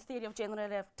 Einstein's theory of general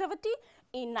relativity,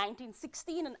 in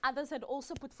 1916, and others had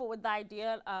also put forward the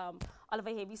idea, Oliver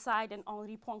Heaviside and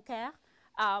Henri Poincaré,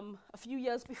 a few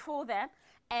years before that.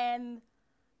 And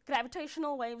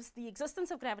gravitational waves, the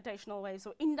existence of gravitational waves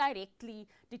were indirectly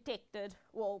detected,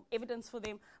 well, evidence for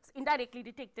them was indirectly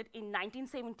detected in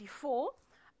 1974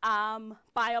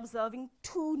 by observing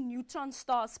two neutron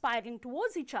stars spiraling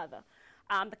towards each other,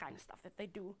 the kind of stuff that they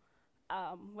do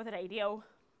with radio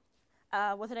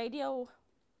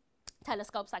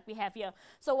telescopes like we have here.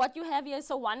 So what you have here,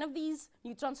 so one of these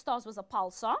neutron stars was a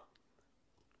pulsar,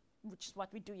 which is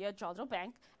what we do here at Jodrell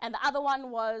Bank, and the other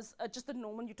one was just a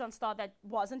normal neutron star that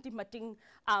wasn't emitting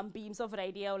beams of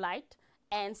radio light.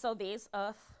 And so there's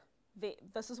Earth.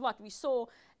 This is what we saw,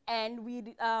 and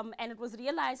it was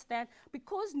realized that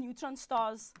because neutron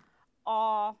stars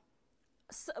are,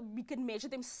 we can measure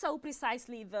them so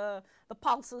precisely, the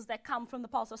pulses that come from the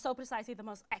pulsar so precisely, the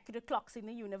most accurate clocks in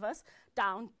the universe,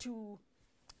 down to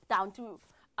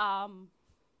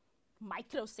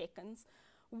microseconds.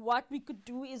 What we could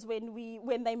do is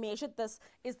when they measured this,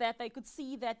 is that they could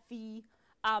see that the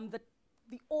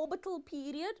orbital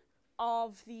period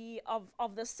of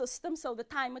the system, so the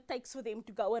time it takes for them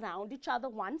to go around each other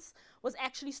once, was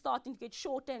actually starting to get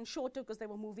shorter and shorter because they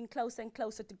were moving closer and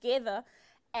closer together,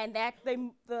 and that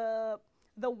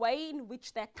the way in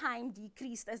which that time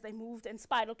decreased as they moved and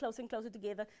spiraled closer and closer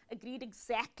together agreed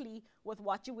exactly with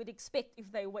what you would expect if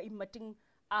they were emitting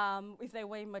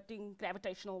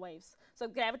gravitational waves. So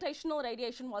gravitational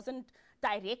radiation wasn't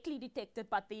directly detected,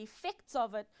 but the effects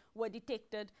of it were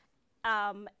detected,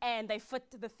 and they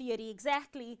fit the theory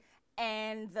exactly,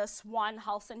 and this won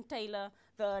Halson Taylor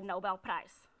the Nobel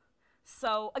Prize.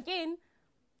 So again,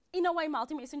 in a way,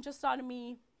 multi-messenger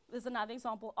astronomy is another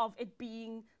example of it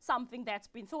being something that's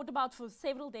been thought about for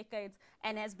several decades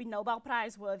and has been Nobel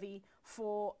Prize worthy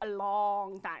for a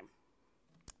long time.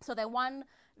 So they won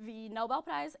the Nobel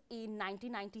Prize in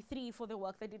 1993 for the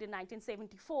work they did in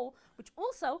 1974, which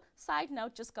also, side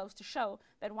note, just goes to show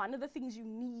that one of the things you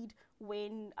need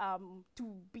when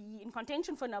to be in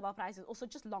contention for a Nobel Prize is also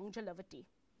just longevity.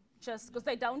 Just because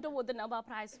they don't award the Nobel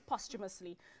Prize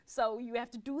posthumously. So you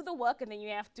have to do the work, and then you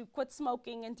have to quit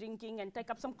smoking and drinking and take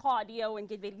up some cardio and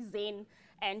get very zen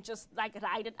and just like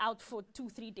ride it out for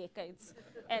 2-3 decades,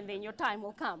 and then your time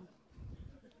will come.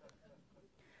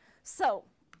 So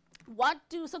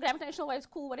gravitational waves,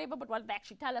 cool, whatever, but what do they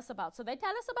actually tell us about? So they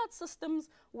tell us about systems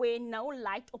where no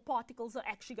light or particles are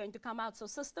actually going to come out. So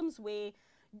systems where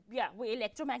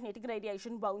electromagnetic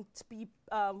radiation won't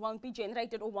be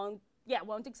generated or won't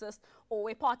exist, or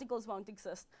where particles won't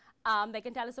exist. They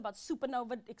can tell us about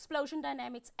supernova explosion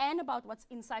dynamics and about what's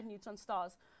inside neutron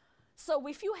stars. So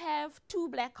if you have two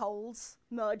black holes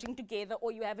merging together,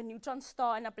 or you have a neutron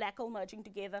star and a black hole merging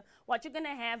together, what you're going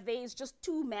to have there is just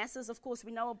two masses. Of course,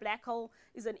 we know a black hole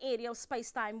is an area of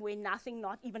space-time where nothing,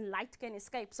 not even light, can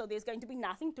escape. So there's going to be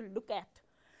nothing to look at.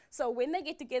 So when they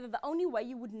get together, the only way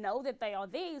you would know that they are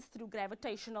there is through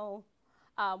gravitational,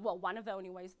 one of the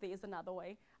only ways. There's another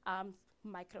way.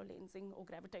 microlensing or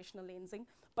gravitational lensing.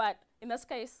 But in this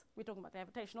case, we're talking about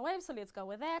gravitational waves, so let's go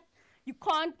with that. You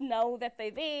can't know that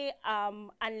they're there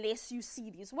unless you see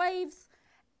these waves.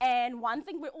 And one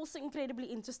thing we're also incredibly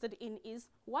interested in is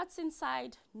what's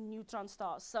inside neutron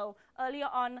stars. So earlier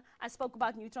on, I spoke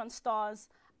about neutron stars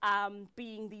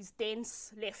being these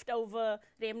dense leftover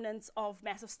remnants of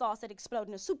massive stars that explode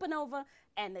in a supernova,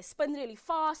 and they spin really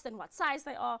fast and what size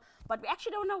they are, but we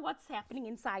actually don't know what's happening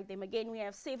inside them. Again, we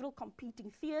have several competing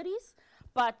theories,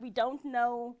 but we don't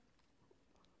know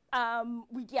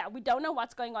we don't know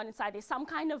what's going on inside. There's some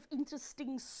kind of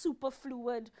interesting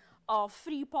superfluid of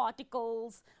free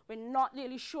particles. We're not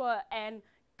really sure, and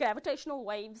gravitational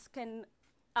waves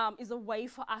is a way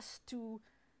for us to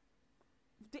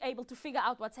be able to figure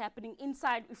out what's happening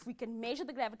inside if we can measure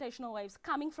the gravitational waves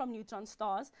coming from neutron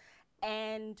stars,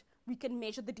 and we can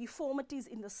measure the deformities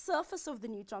in the surface of the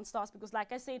neutron stars, because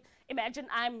like I said, imagine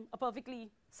I'm a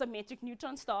perfectly symmetric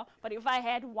neutron star, but if I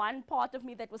had one part of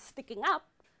me that was sticking up,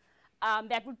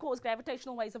 that would cause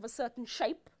gravitational waves of a certain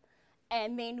shape,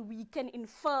 and then we can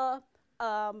infer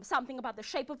something about the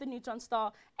shape of the neutron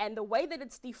star, and the way that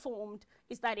it's deformed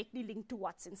is directly linked to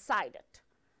what's inside it.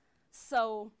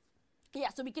 So yeah,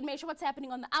 so we can measure what's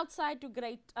happening on the outside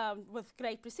with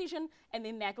great precision, and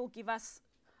then that will give us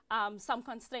some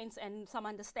constraints and some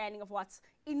understanding of what's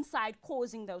inside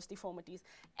causing those deformities.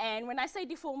 And when I say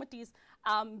deformities,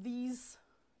 these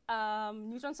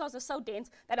neutron stars are so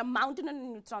dense that a mountain in a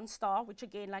neutron star, which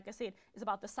again, like I said, is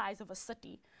about the size of a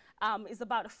city, is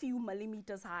about a few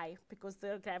millimeters high, because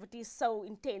the gravity is so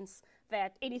intense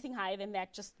that anything higher than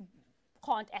that just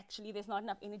can't actually, there's not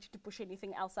enough energy to push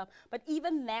anything else up. But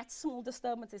even that small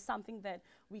disturbance is something that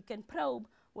we can probe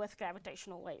with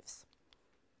gravitational waves.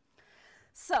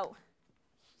 So,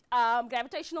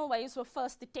 gravitational waves were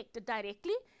first detected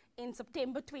directly in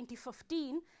September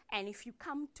 2015, and if you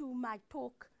come to my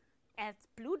talk at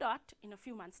Blue Dot in a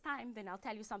few months' time, then I'll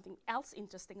tell you something else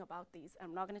interesting about these.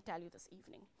 I'm not going to tell you this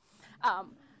evening.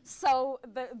 So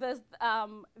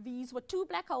these were two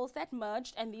black holes that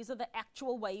merged, and these are the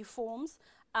actual waveforms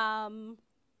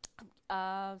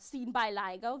seen by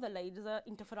LIGO, the Laser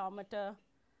Interferometer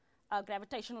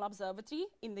Gravitational Observatory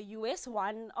in the US.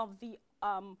 One of the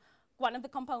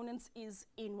components is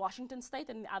in Washington State,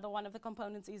 and the other one of the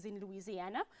components is in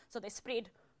Louisiana. So they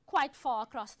spread quite far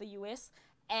across the US.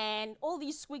 And all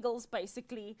these squiggles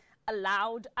basically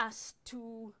allowed us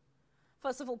to,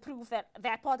 first of all, prove that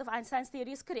that part of Einstein's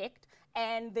theory is correct.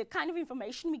 And the kind of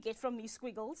information we get from these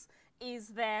squiggles is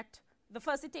that the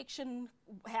first detection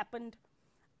happened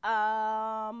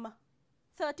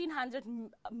 1,300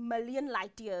 million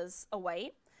light years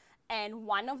away. And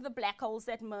one of the black holes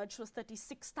that merged was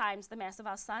 36 times the mass of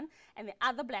our sun. And the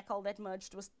other black hole that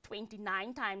merged was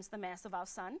 29 times the mass of our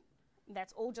sun.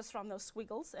 That's all just from those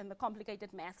squiggles and the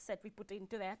complicated maths that we put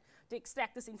into that to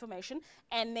extract this information.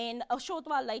 And then a short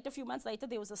while later, a few months later,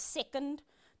 there was a second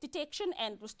detection,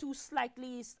 and it was two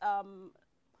slightly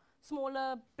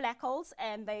smaller black holes,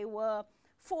 and they were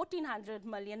 1,400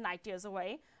 million light years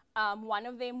away. One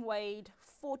of them weighed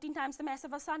 14 times the mass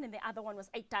of our sun, and the other one was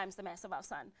 8 times the mass of our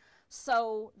sun.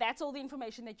 So that's all the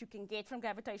information that you can get from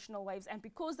gravitational waves. And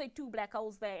because they're two black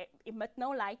holes, they emit no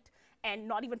light, and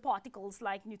not even particles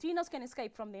like neutrinos can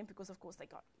escape from them, because of course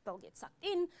they'll get sucked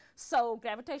in. So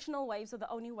gravitational waves are the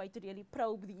only way to really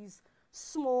probe these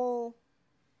small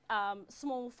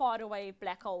faraway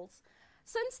black holes.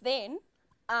 Since then,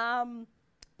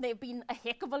 there have been a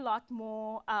heck of a lot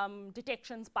more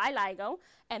detections by LIGO,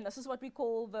 and this is what we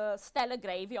call the stellar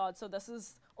graveyard. So this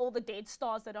is all the dead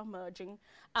stars that are merging.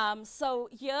 So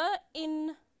here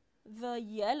in the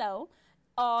yellow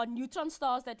are neutron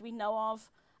stars that we know of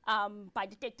by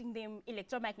detecting them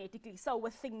electromagnetically. So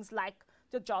with things like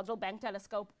the Jodrell Bank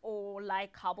telescope or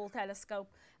like Hubble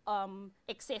telescope,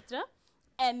 etc.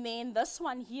 And then this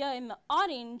one here in the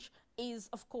orange is,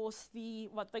 of course,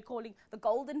 what we're calling the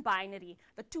golden binary,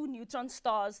 the two neutron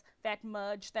stars that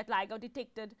merged, that LIGO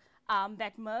detected,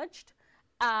 that merged.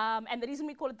 And the reason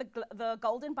we call it the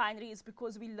golden binary is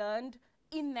because we learned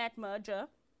in that merger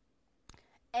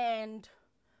and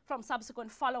from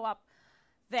subsequent follow-up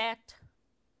that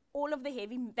all of the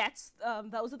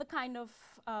those are the kind of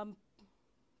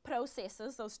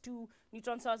processes, those two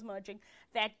neutron stars merging,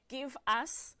 that give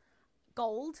us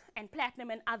gold and platinum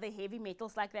and other heavy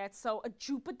metals like that. So a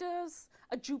Jupiter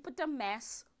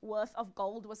mass worth of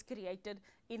gold was created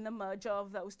in the merger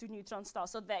of those two neutron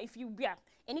stars. So that if you,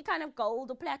 any kind of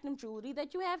gold or platinum jewelry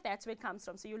that you have, that's where it comes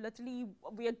from. So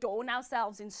we adorn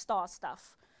ourselves in star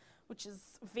stuff, which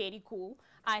is very cool,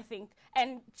 I think.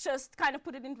 And just kind of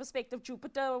put it in perspective,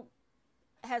 Jupiter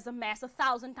has a mass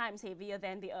 1,000 times heavier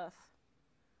than the Earth.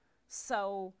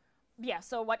 So yeah,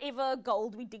 so whatever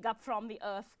gold we dig up from the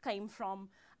Earth came from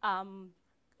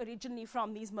originally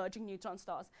from these merging neutron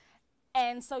stars.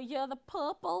 And so here the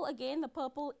purple, again, the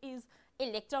purple is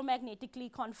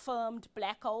electromagnetically confirmed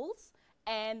black holes,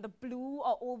 and the blue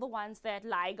are all the ones that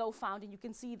LIGO found, and you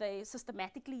can see they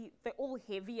systematically, they're all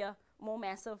heavier, more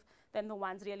massive than the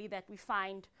ones really that we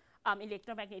find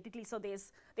electromagnetically. So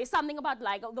there's something about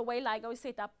LIGO, the way LIGO is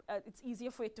set up, it's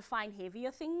easier for it to find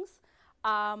heavier things.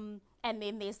 And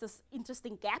then there's this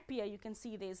interesting gap here. You can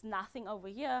see there's nothing over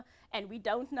here, and we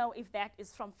don't know if that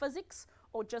is from physics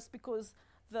or just because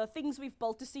the things we've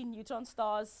built to see neutron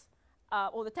stars,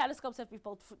 or the telescopes that we've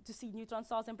built to see neutron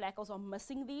stars and black holes are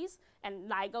missing these, and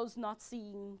LIGO's not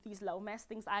seeing these low mass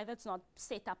things either. It's not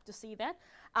set up to see that.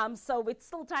 So we're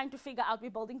still trying to figure out,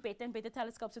 we're building better and better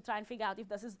telescopes to try and figure out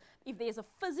if there's a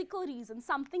physical reason,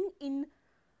 something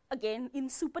again, in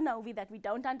supernovae that we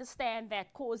don't understand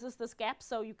that causes this gap.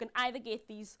 So you can either get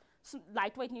these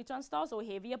lightweight neutron stars or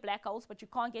heavier black holes, but you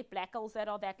can't get black holes that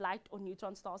are that light or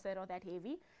neutron stars that are that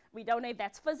heavy. We don't know if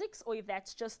that's physics or if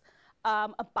that's just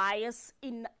a bias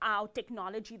in our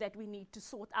technology that we need to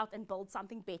sort out and build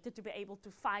something better to be able to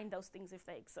find those things if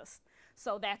they exist.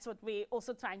 So that's what we're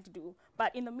also trying to do.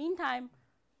 But in the meantime,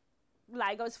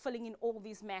 LIGO is filling in all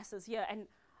these masses here, and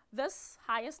this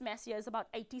highest mass here is about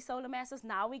 80 solar masses.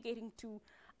 Now we're getting to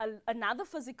another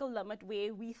physical limit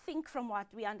where we think, from what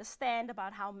we understand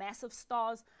about how massive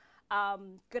stars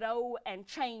grow and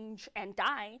change and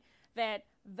die, that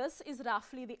this is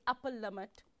roughly the upper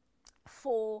limit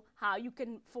for how you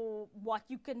can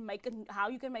make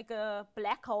a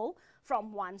black hole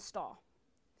from one star.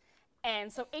 And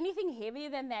so anything heavier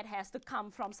than that has to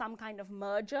come from some kind of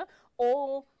merger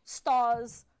or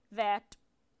stars that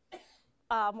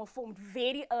were formed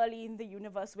very early in the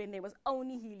universe when there was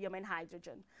only helium and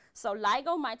hydrogen. So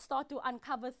LIGO might start to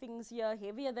uncover things here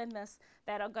heavier than this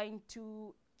that are going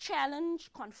to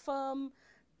challenge, confirm,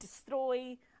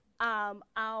 destroy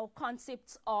our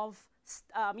concepts of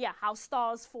how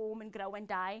stars form and grow and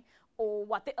die, or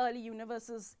what the early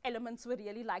universe's elements were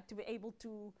really like to be able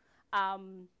to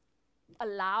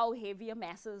allow heavier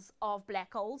masses of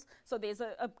black holes. So there's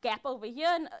a gap over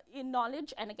here in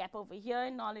knowledge and a gap over here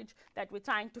in knowledge that we're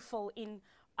trying to fill in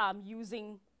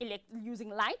using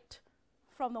light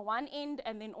from the one end,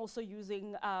 and then also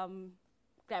using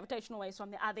gravitational waves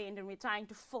from the other end, and we're trying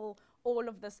to fill all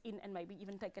of this in and maybe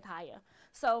even take it higher.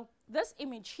 So this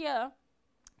image here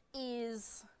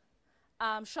is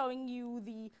showing you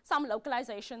some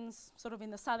localizations sort of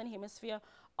in the southern hemisphere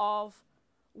of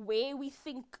where we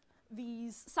think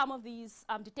some of these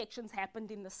detections happened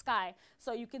in the sky.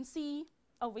 So you can see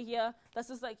over here, this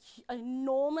is like an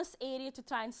enormous area to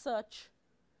try and search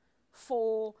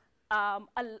for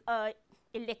a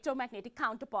electromagnetic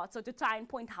counterpart. So to try and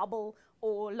point Hubble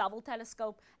or Lovell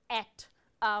telescope at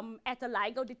a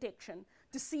LIGO detection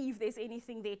to see if there's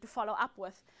anything there to follow up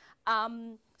with.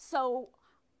 So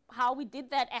how we did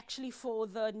that actually for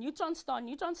the neutron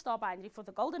star binary, for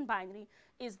the golden binary,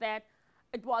 is that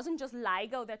it wasn't just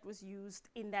LIGO that was used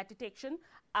in that detection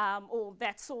or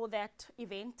that saw that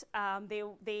event.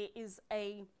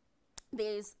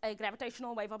 There's a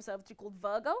gravitational wave observatory called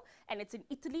Virgo, and it's in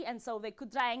Italy, and so they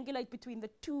could triangulate between the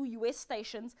two US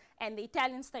stations and the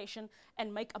Italian station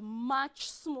and make a much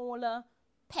smaller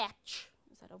patch.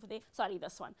 Is that over there? Sorry,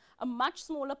 this one. A much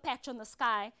smaller patch on the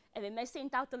sky, and then they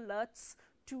sent out alerts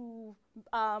to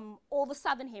all the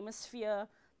southern hemisphere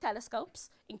telescopes,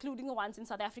 including the ones in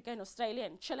South Africa and Australia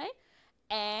and Chile,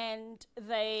 and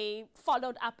they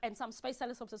followed up, and some space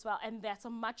telescopes as well, and that's a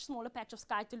much smaller patch of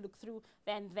sky to look through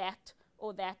than that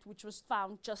which was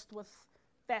found just with,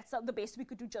 that's the best we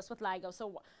could do just with LIGO.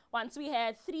 So once we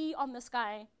had 3 on the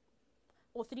sky,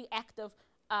 or 3 active,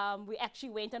 we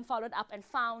actually went and followed up and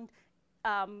found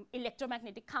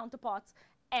electromagnetic counterparts.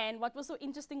 And what was so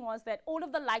interesting was that all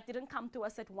of the light didn't come to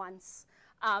us at once.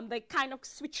 They kind of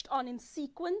switched on in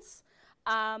sequence,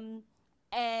 and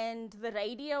the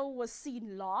radio was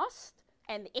seen last,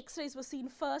 and the X-rays were seen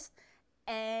first,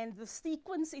 and the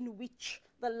sequence in which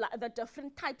the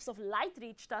different types of light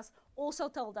reached us also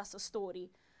told us a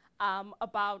story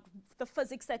about the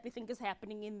physics that we think is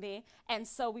happening in there. And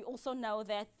so we also know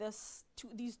that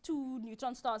these two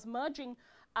neutron stars merging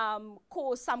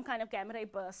cause some kind of gamma ray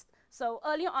burst. So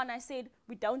earlier on I said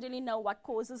we don't really know what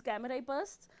causes gamma ray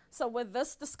bursts. So with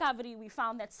this discovery we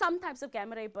found that some types of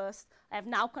gamma ray bursts have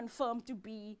now confirmed to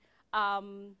be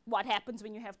what happens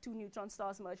when you have 2 neutron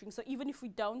stars merging. So even if we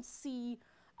don't see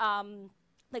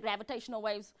the gravitational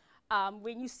waves,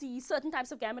 when you see certain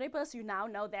types of gamma ray bursts, you now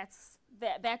know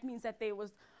that means that there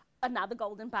was another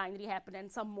golden binary happen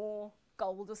and some more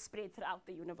gold is spread throughout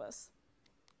the universe.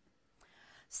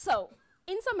 So,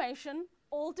 in summation,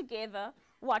 altogether,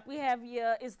 what we have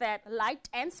here is that light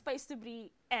and space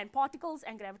debris and particles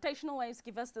and gravitational waves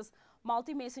give us this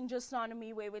multi-messenger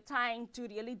astronomy where we're trying to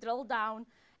really drill down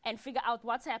and figure out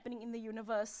what's happening in the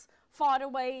universe far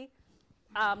away,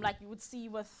 like you would see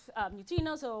with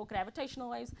neutrinos or gravitational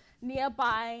waves,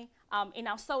 nearby in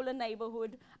our solar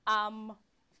neighborhood,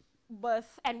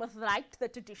 with light, the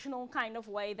traditional kind of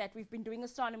way that we've been doing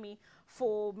astronomy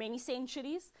for many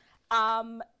centuries.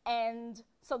 And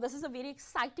so this is a very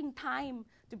exciting time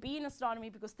to be in astronomy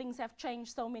because things have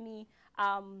changed. So many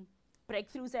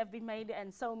breakthroughs have been made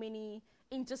and so many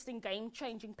interesting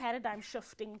game-changing,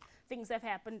 paradigm-shifting things have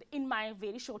happened in my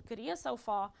very short career so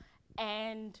far.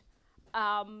 And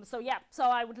so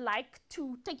I would like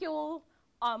to take you all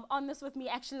on this with me.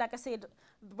 Actually, like I said,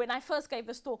 when I first gave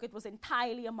this talk, it was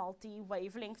entirely a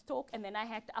multi-wavelength talk, and then I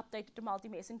had to update it to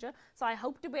multi-messenger. So I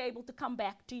hope to be able to come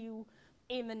back to you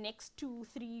in the next 2,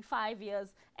 3, 5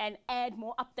 years and add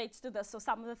more updates to this. So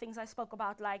some of the things I spoke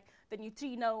about, like the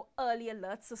neutrino early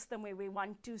alert system, where we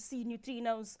want to see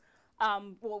neutrinos,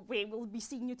 or where we'll be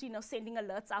seeing neutrinos sending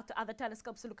alerts out to other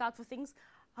telescopes to look out for things.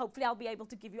 Hopefully I'll be able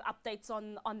to give you updates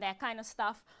on that kind of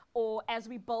stuff. Or as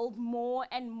we build more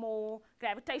and more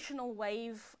gravitational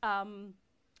wave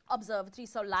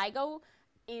observatories. So LIGO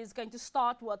is going to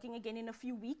start working again in a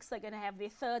few weeks. They're going to have their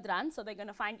third run, so they're going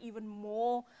to find even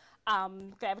more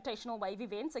gravitational wave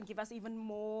events and give us even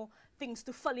more things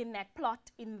to fill in that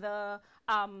plot in the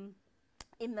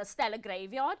stellar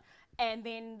graveyard. And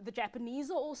then the Japanese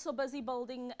are also busy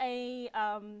building a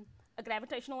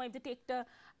gravitational wave detector.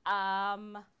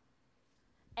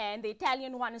 And the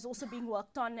Italian one is also being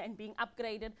worked on and being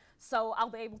upgraded. So I'll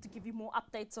be able to give you more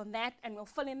updates on that, and we'll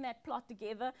fill in that plot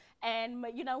together. And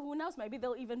you know, who knows, maybe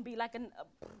there'll even be like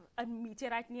a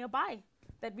meteorite nearby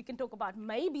that we can talk about.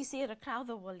 Maybe Sarah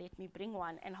Crowther will let me bring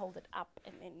one and hold it up,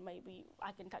 and then maybe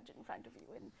I can touch it in front of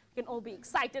you and you can all be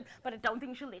excited, but I don't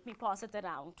think she'll let me pass it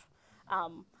around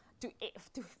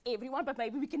to everyone, but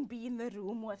maybe we can be in the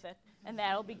room with it, and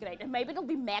that'll be great. And maybe it'll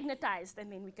be magnetized,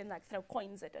 and then we can like throw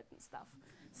coins at it and stuff,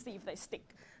 see if they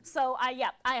stick. So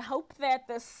I hope that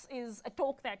this is a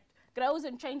talk that grows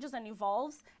and changes and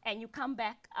evolves, and you come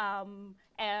back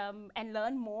and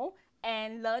learn more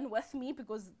and learn with me,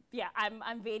 because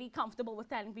I'm very comfortable with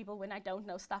telling people when I don't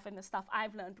know stuff and the stuff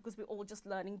I've learned, because we're all just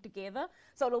learning together.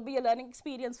 So it'll be a learning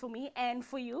experience for me and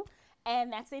for you.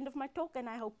 And that's the end of my talk, and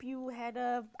I hope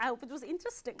I hope it was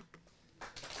interesting.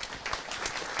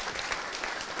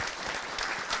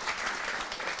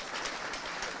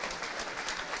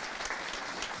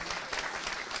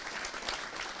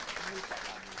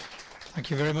 Thank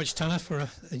you very much, Tana, for an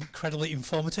incredibly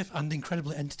informative and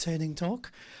incredibly entertaining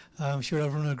talk. I'm sure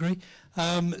everyone will agree.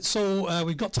 So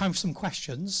we've got time for some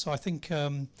questions. So I think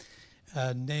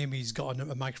Naomi's got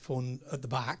a microphone at the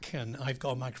back, and I've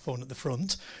got a microphone at the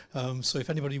front. So if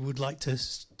anybody would like to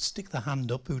stick their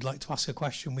hand up, who would like to ask a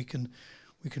question, we can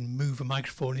move a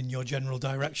microphone in your general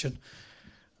direction.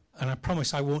 And I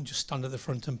promise I won't just stand at the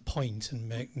front and point and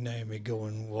make Naomi go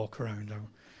and walk around.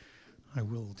 I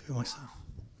will do it myself.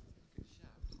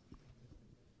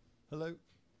 Hello.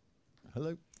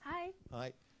 Hello. Hi.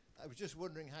 Hi. I was just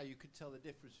wondering how you could tell the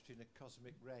difference between a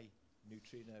cosmic ray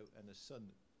neutrino and a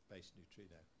sun-based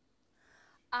neutrino.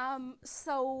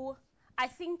 So I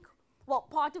think, well,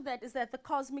 part of that is that the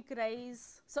cosmic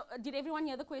rays, so did everyone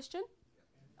hear the question?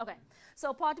 Okay,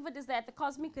 so part of it is that the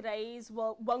cosmic rays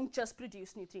won't just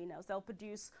produce neutrinos, they'll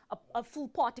produce a full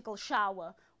particle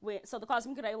shower. So the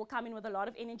cosmic ray will come in with a lot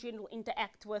of energy and will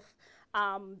interact with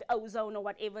the ozone or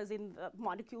whatever's in the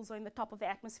molecules or in the top of the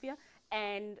atmosphere.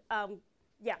 And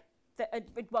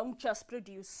it won't just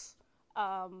produce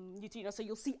neutrinos, so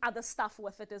you'll see other stuff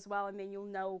with it as well, and then you'll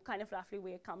know kind of roughly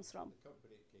where it comes from. The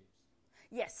company it keeps?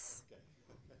 Yes.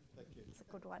 Okay, thank you. It's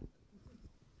a good one.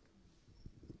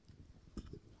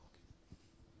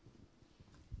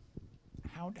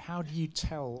 How do you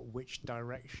tell which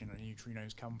direction a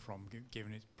neutrino's come from,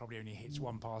 given it probably only hits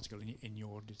one particle in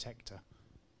your detector?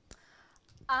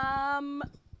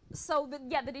 So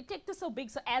the detector's so big,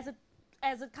 so as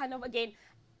it kind of, again,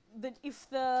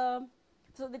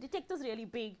 so the detector's really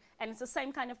big, and it's the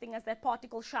same kind of thing as that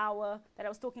particle shower that I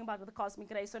was talking about with the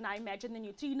cosmic ray. So now imagine the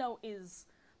neutrino is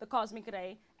the cosmic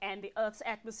ray, and the Earth's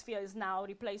atmosphere is now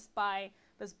replaced by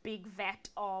this big vat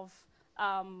of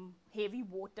heavy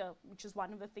water, which is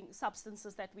one of the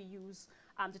substances that we use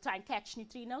to try and catch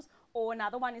neutrinos. Or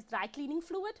another one is dry cleaning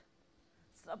fluid.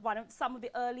 So some of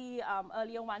the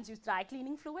earlier ones use dry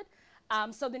cleaning fluid.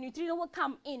 So the neutrino will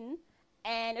come in,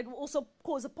 and it will also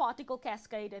cause a particle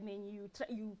cascade, and then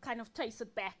you kind of trace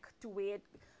it back to where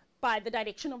by the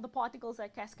direction of the particles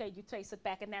that cascade, you trace it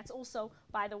back. And that's also,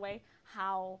 by the way,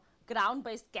 how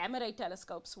ground-based gamma ray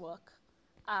telescopes work.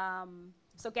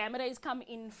 So gamma rays come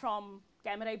in from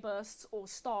gamma ray bursts or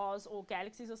stars or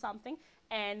galaxies or something,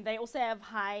 and they also have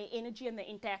high energy and they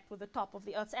interact with the top of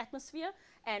the Earth's atmosphere.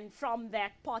 And from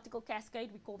that particle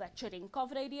cascade, we call that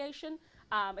Cherenkov radiation.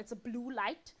 It's a blue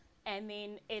light, and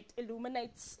then it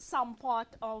illuminates some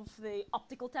part of the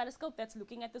optical telescope that's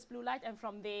looking at this blue light, and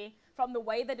from there, from the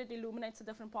way that it illuminates the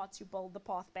different parts, you build the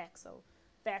path back. So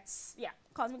that's, yeah,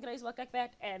 cosmic rays work like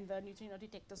that, and the neutrino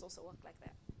detectors also work like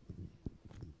that.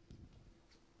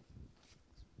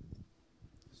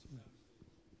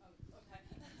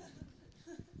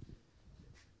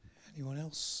 Anyone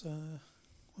else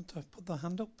want to put their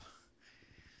hand up?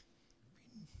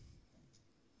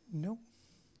 No?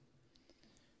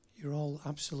 You're all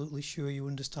absolutely sure you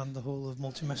understand the whole of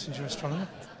multi-messenger astronomy?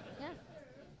 Yeah.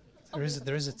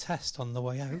 There is a test on the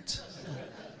way out.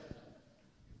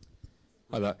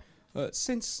 Hi there.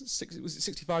 Since was it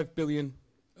 65 billion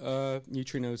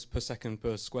neutrinos per second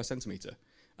per square centimetre?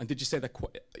 And did you say they're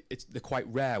quite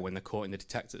rare when they're caught in the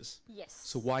detectors? Yes.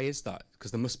 So why is that?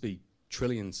 Because there must be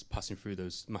trillions passing through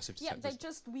those massive detectors. Yeah, they're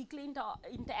just weakly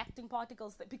interacting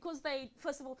particles because they,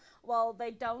 first of all, well,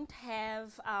 they don't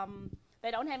have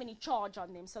any charge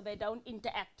on them, so they don't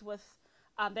interact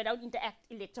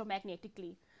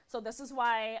electromagnetically. So this is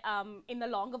why in the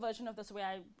longer version of this,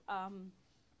 where I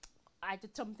had to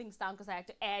trim things down because I had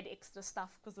to add extra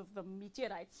stuff because of the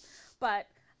meteorites. But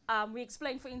we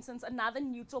explained, for instance, another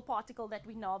neutral particle that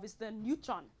we know of is the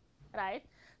neutron, right?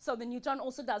 So the neutron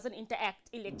also doesn't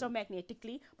interact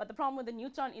electromagnetically, but the problem with the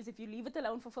neutron is if you leave it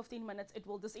alone for 15 minutes, it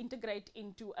will disintegrate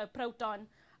into a proton,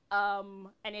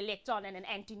 an electron, and an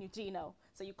antineutrino.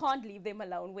 So you can't leave them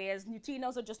alone, whereas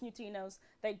neutrinos are just neutrinos.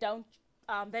 They don't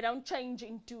change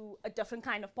into a different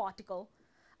kind of particle,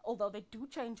 although they do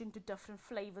change into different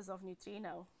flavors of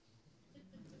neutrino.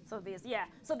 So there's, yeah.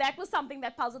 So that was something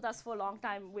that puzzled us for a long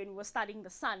time when we were studying the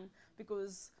sun,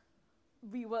 because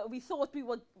we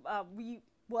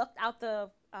worked out the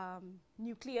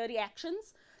nuclear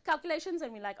reactions calculations,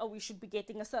 and we're like, oh, we should be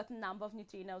getting a certain number of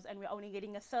neutrinos, and we're only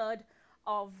getting a third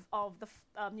of the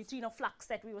neutrino flux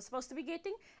that we were supposed to be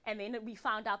getting. And then we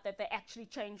found out that they actually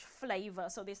change flavor.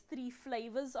 So there's 3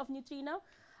 flavors of neutrino.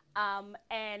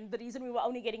 And the reason we were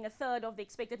only getting a third of the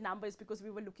expected number is because we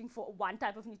were looking for one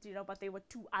type of neutrino, but there were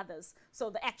 2 others.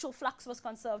 So the actual flux was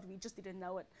conserved, we just didn't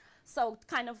know it. So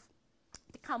kind of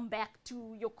to come back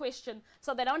to your question,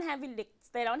 so they don't have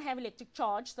electric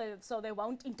charge, so they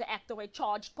won't interact the way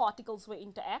charged particles will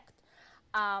interact,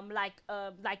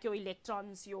 like your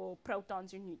electrons, your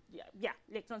protons,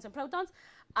 electrons and protons.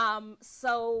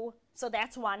 So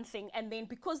that's one thing. And then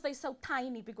because they're so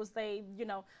tiny, because they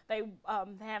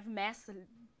have mass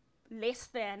less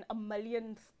than a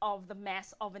millionth of the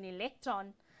mass of an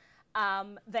electron,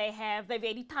 they're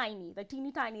very tiny. They're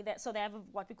teeny tiny. So they have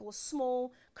what we call a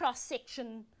small cross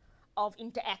section of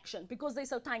interaction. Because they're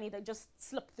so tiny, they just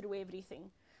slip through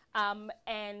everything.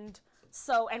 And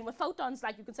with photons,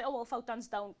 like you can say, oh well, photons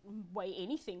don't weigh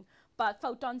anything, but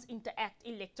photons interact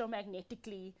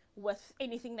electromagnetically with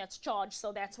anything that's charged.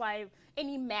 So that's why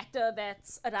any matter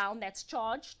that's around that's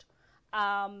charged,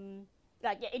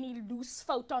 any loose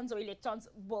photons or electrons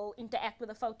will interact with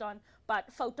a photon, but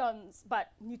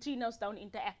neutrinos don't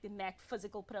interact in that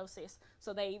physical process.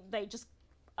 So they just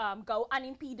go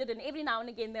unimpeded, and every now and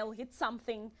again they'll hit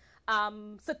something.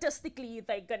 Statistically,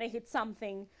 they're gonna hit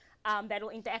something that will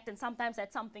interact, and sometimes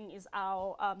that something is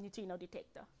our neutrino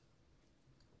detector.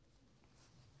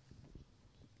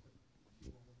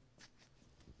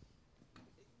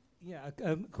 Yeah,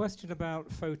 a question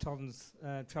about photons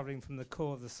traveling from the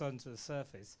core of the sun to the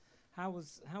surface. How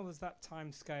was that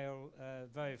time scale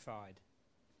verified?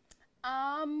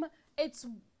 It's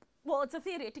a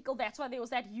theoretical. That's why there was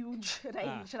that huge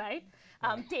range, right?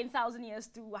 10,000 years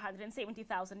to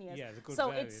 170,000 years. Yeah, the good so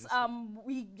variance.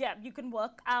 It's you can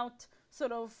work out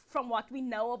sort of from what we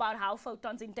know about how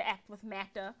photons interact with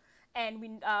matter, and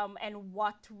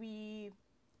what we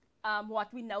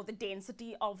know the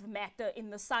density of matter in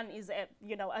the sun is at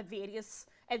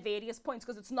various points,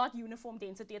 because it's not uniform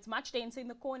density. It's much denser in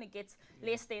the core and it gets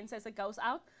less dense as it goes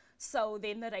out. So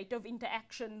then the rate of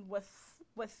interaction with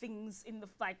things in the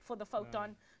for the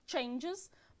photon changes.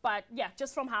 But yeah,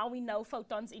 just from how we know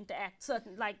photons interact,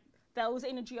 those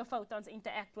energy of photons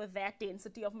interact with that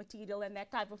density of material, and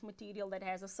that type of material that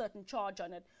has a certain charge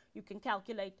on it, you can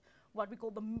calculate what we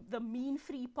call the mean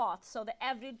free path, so the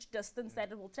average distance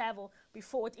that it will travel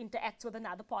before it interacts with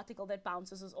another particle that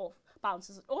bounces it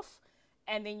off.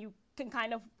 and then you can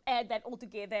kind of add that all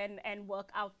together and work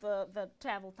out the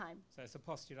travel time. So it's a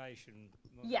postulation.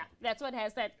 Yeah, that's what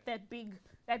has that big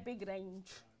range.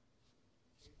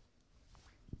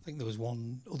 I think there was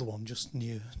one other one just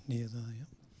near there. Yeah.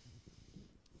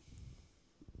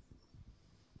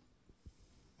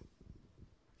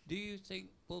 Do you think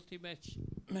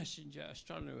multi-messenger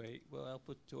astronomy will help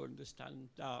us to understand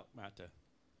dark matter?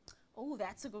 Oh,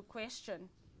 that's a good question.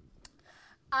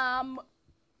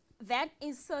 That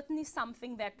is certainly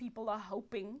something that people are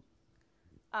hoping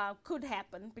could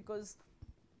happen, because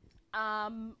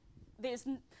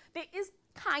there is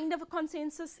kind of a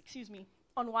consensus,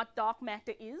 on what dark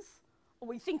matter is.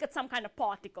 We think it's some kind of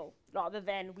particle, rather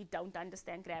than we don't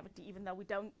understand gravity, even though we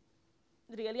don't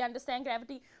really understand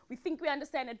gravity. We think we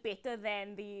understand it better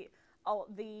than the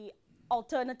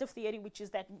alternative theory, which is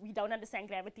that we don't understand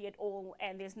gravity at all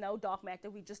and there's no dark matter,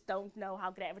 we just don't know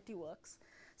how gravity works.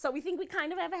 So we think we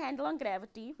kind of have a handle on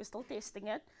gravity, we're still testing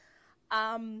it.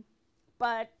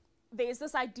 But there's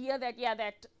this idea that,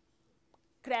 that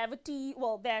gravity,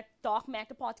 that dark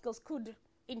matter particles could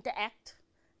interact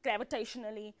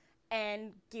gravitationally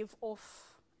and give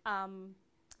off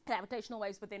gravitational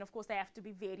waves, but then of course they have to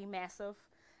be very massive,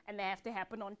 and they have to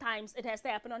happen on times. It has to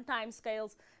happen on time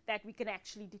scales that we can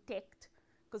actually detect,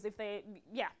 because if they,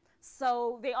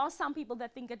 so there are some people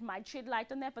that think it might shed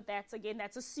light on that, but that's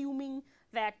assuming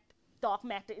that dark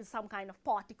matter is some kind of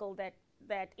particle that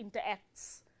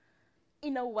interacts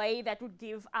in a way that would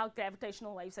give out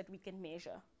gravitational waves that we can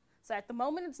measure. So at the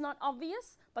moment it's not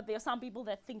obvious, but there are some people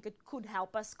that think it could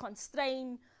help us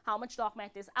constrain how much dark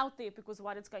matter is out there, because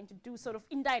what it's going to do sort of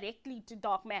indirectly to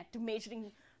dark matter, to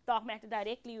measuring dark matter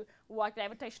directly, what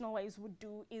gravitational waves would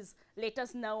do is let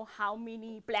us know how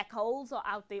many black holes are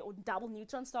out there or double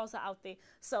neutron stars are out there.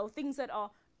 So things that are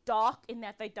dark in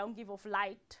that they don't give off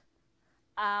light,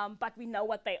 but we know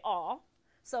what they are.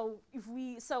 So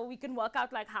we can work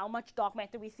out like how much dark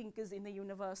matter we think is in the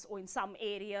universe or in some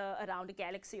area around a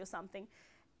galaxy or something.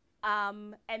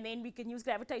 And then we can use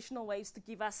gravitational waves to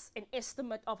give us an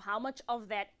estimate of how much of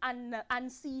that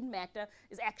unseen matter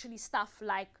is actually stuff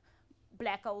like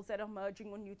black holes that are merging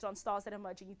or neutron stars that are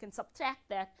merging. You can subtract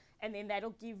that, and then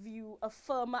that'll give you a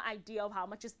firmer idea of how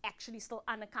much is actually still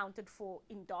unaccounted for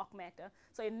in dark matter.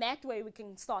 So in that way, we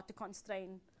can start to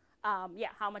constrain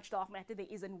how much dark matter there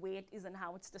is and where it is and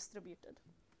how it's distributed.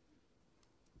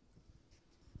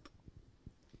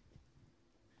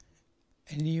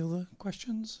 Any other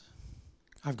questions?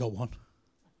 I've got one.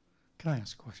 Can I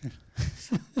ask a question?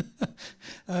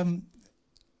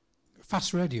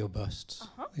 Fast radio bursts,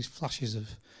 these flashes of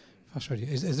fast radio.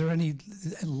 Is there any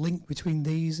link between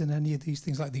these and any of these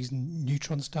things, like these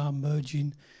neutron star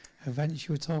merging events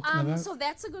you were talking about? So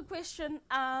that's a good question.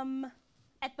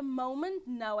 At the moment,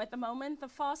 no. At the moment, the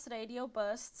fast radio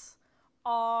bursts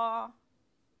are,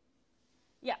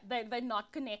 they're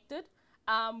not connected.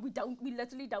 We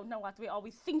literally don't know what we are.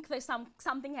 We think there's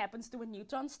something happens to a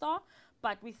neutron star,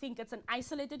 but we think it's an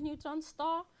isolated neutron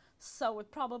star, so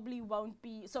it probably won't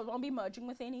be, so it won't be merging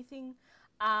with anything.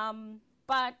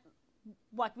 But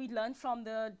what we learned from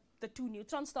the two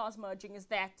neutron stars merging is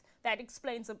that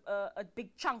explains a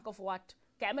big chunk of what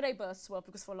gamma ray bursts were,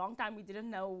 because for a long time we didn't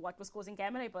know what was causing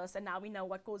gamma ray bursts, and now we know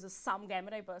what causes some gamma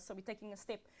ray bursts, so we're taking a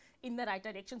step in the right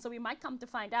direction. So we might come to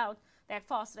find out that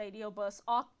fast radio bursts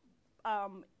are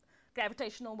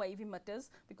gravitational wave emitters,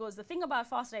 because the thing about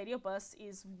fast radio bursts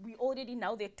is we already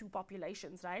know there are two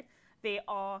populations, right?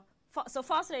 So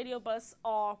fast radio bursts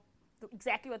are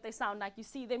exactly what they sound like. You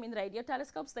see them in radio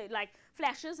telescopes, they like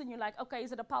flashes, and you're like, okay,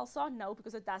 is it a pulsar? No,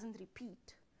 because it doesn't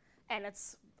repeat, and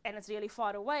it's really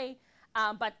far away.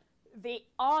 But they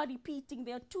are repeating.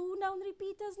 There are two known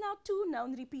repeaters now, two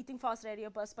known repeating fast radio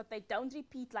bursts, but they don't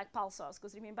repeat like pulsars,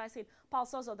 because remember I said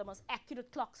pulsars are the most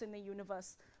accurate clocks in the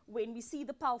universe. When we see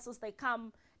the pulsars, they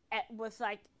come with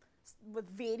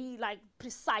very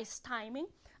precise timing.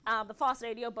 The fast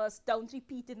radio bursts don't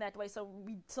repeat in that way,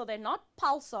 so they're not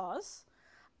pulsars,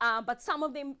 but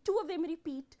two of them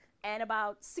repeat, and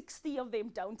about 60 of them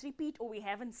don't repeat, or we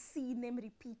haven't seen them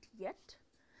repeat yet.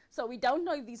 So we don't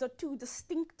know if these are two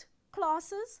distinct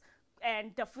classes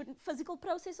and different physical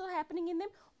processes are happening in them,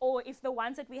 or if the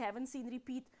ones that we haven't seen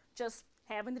repeat just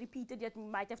haven't repeated yet. We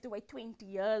might have to wait 20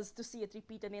 years to see it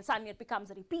repeat, and then suddenly it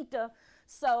becomes a repeater.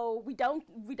 So we don't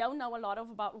know a lot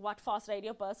about what fast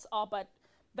radio bursts are, but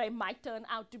they might turn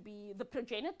out to be the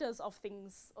progenitors of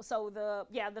things. So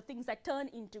the things that turn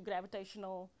into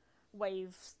gravitational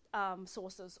wave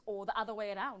sources, or the other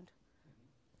way around.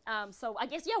 So I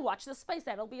guess, watch this space.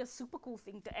 That'll be a super cool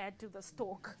thing to add to this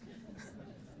talk.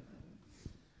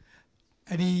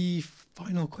 Any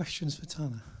final questions for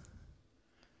Tana?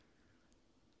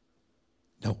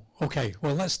 Okay,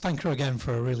 well, let's thank her again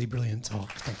for a really brilliant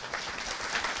talk. Thank you.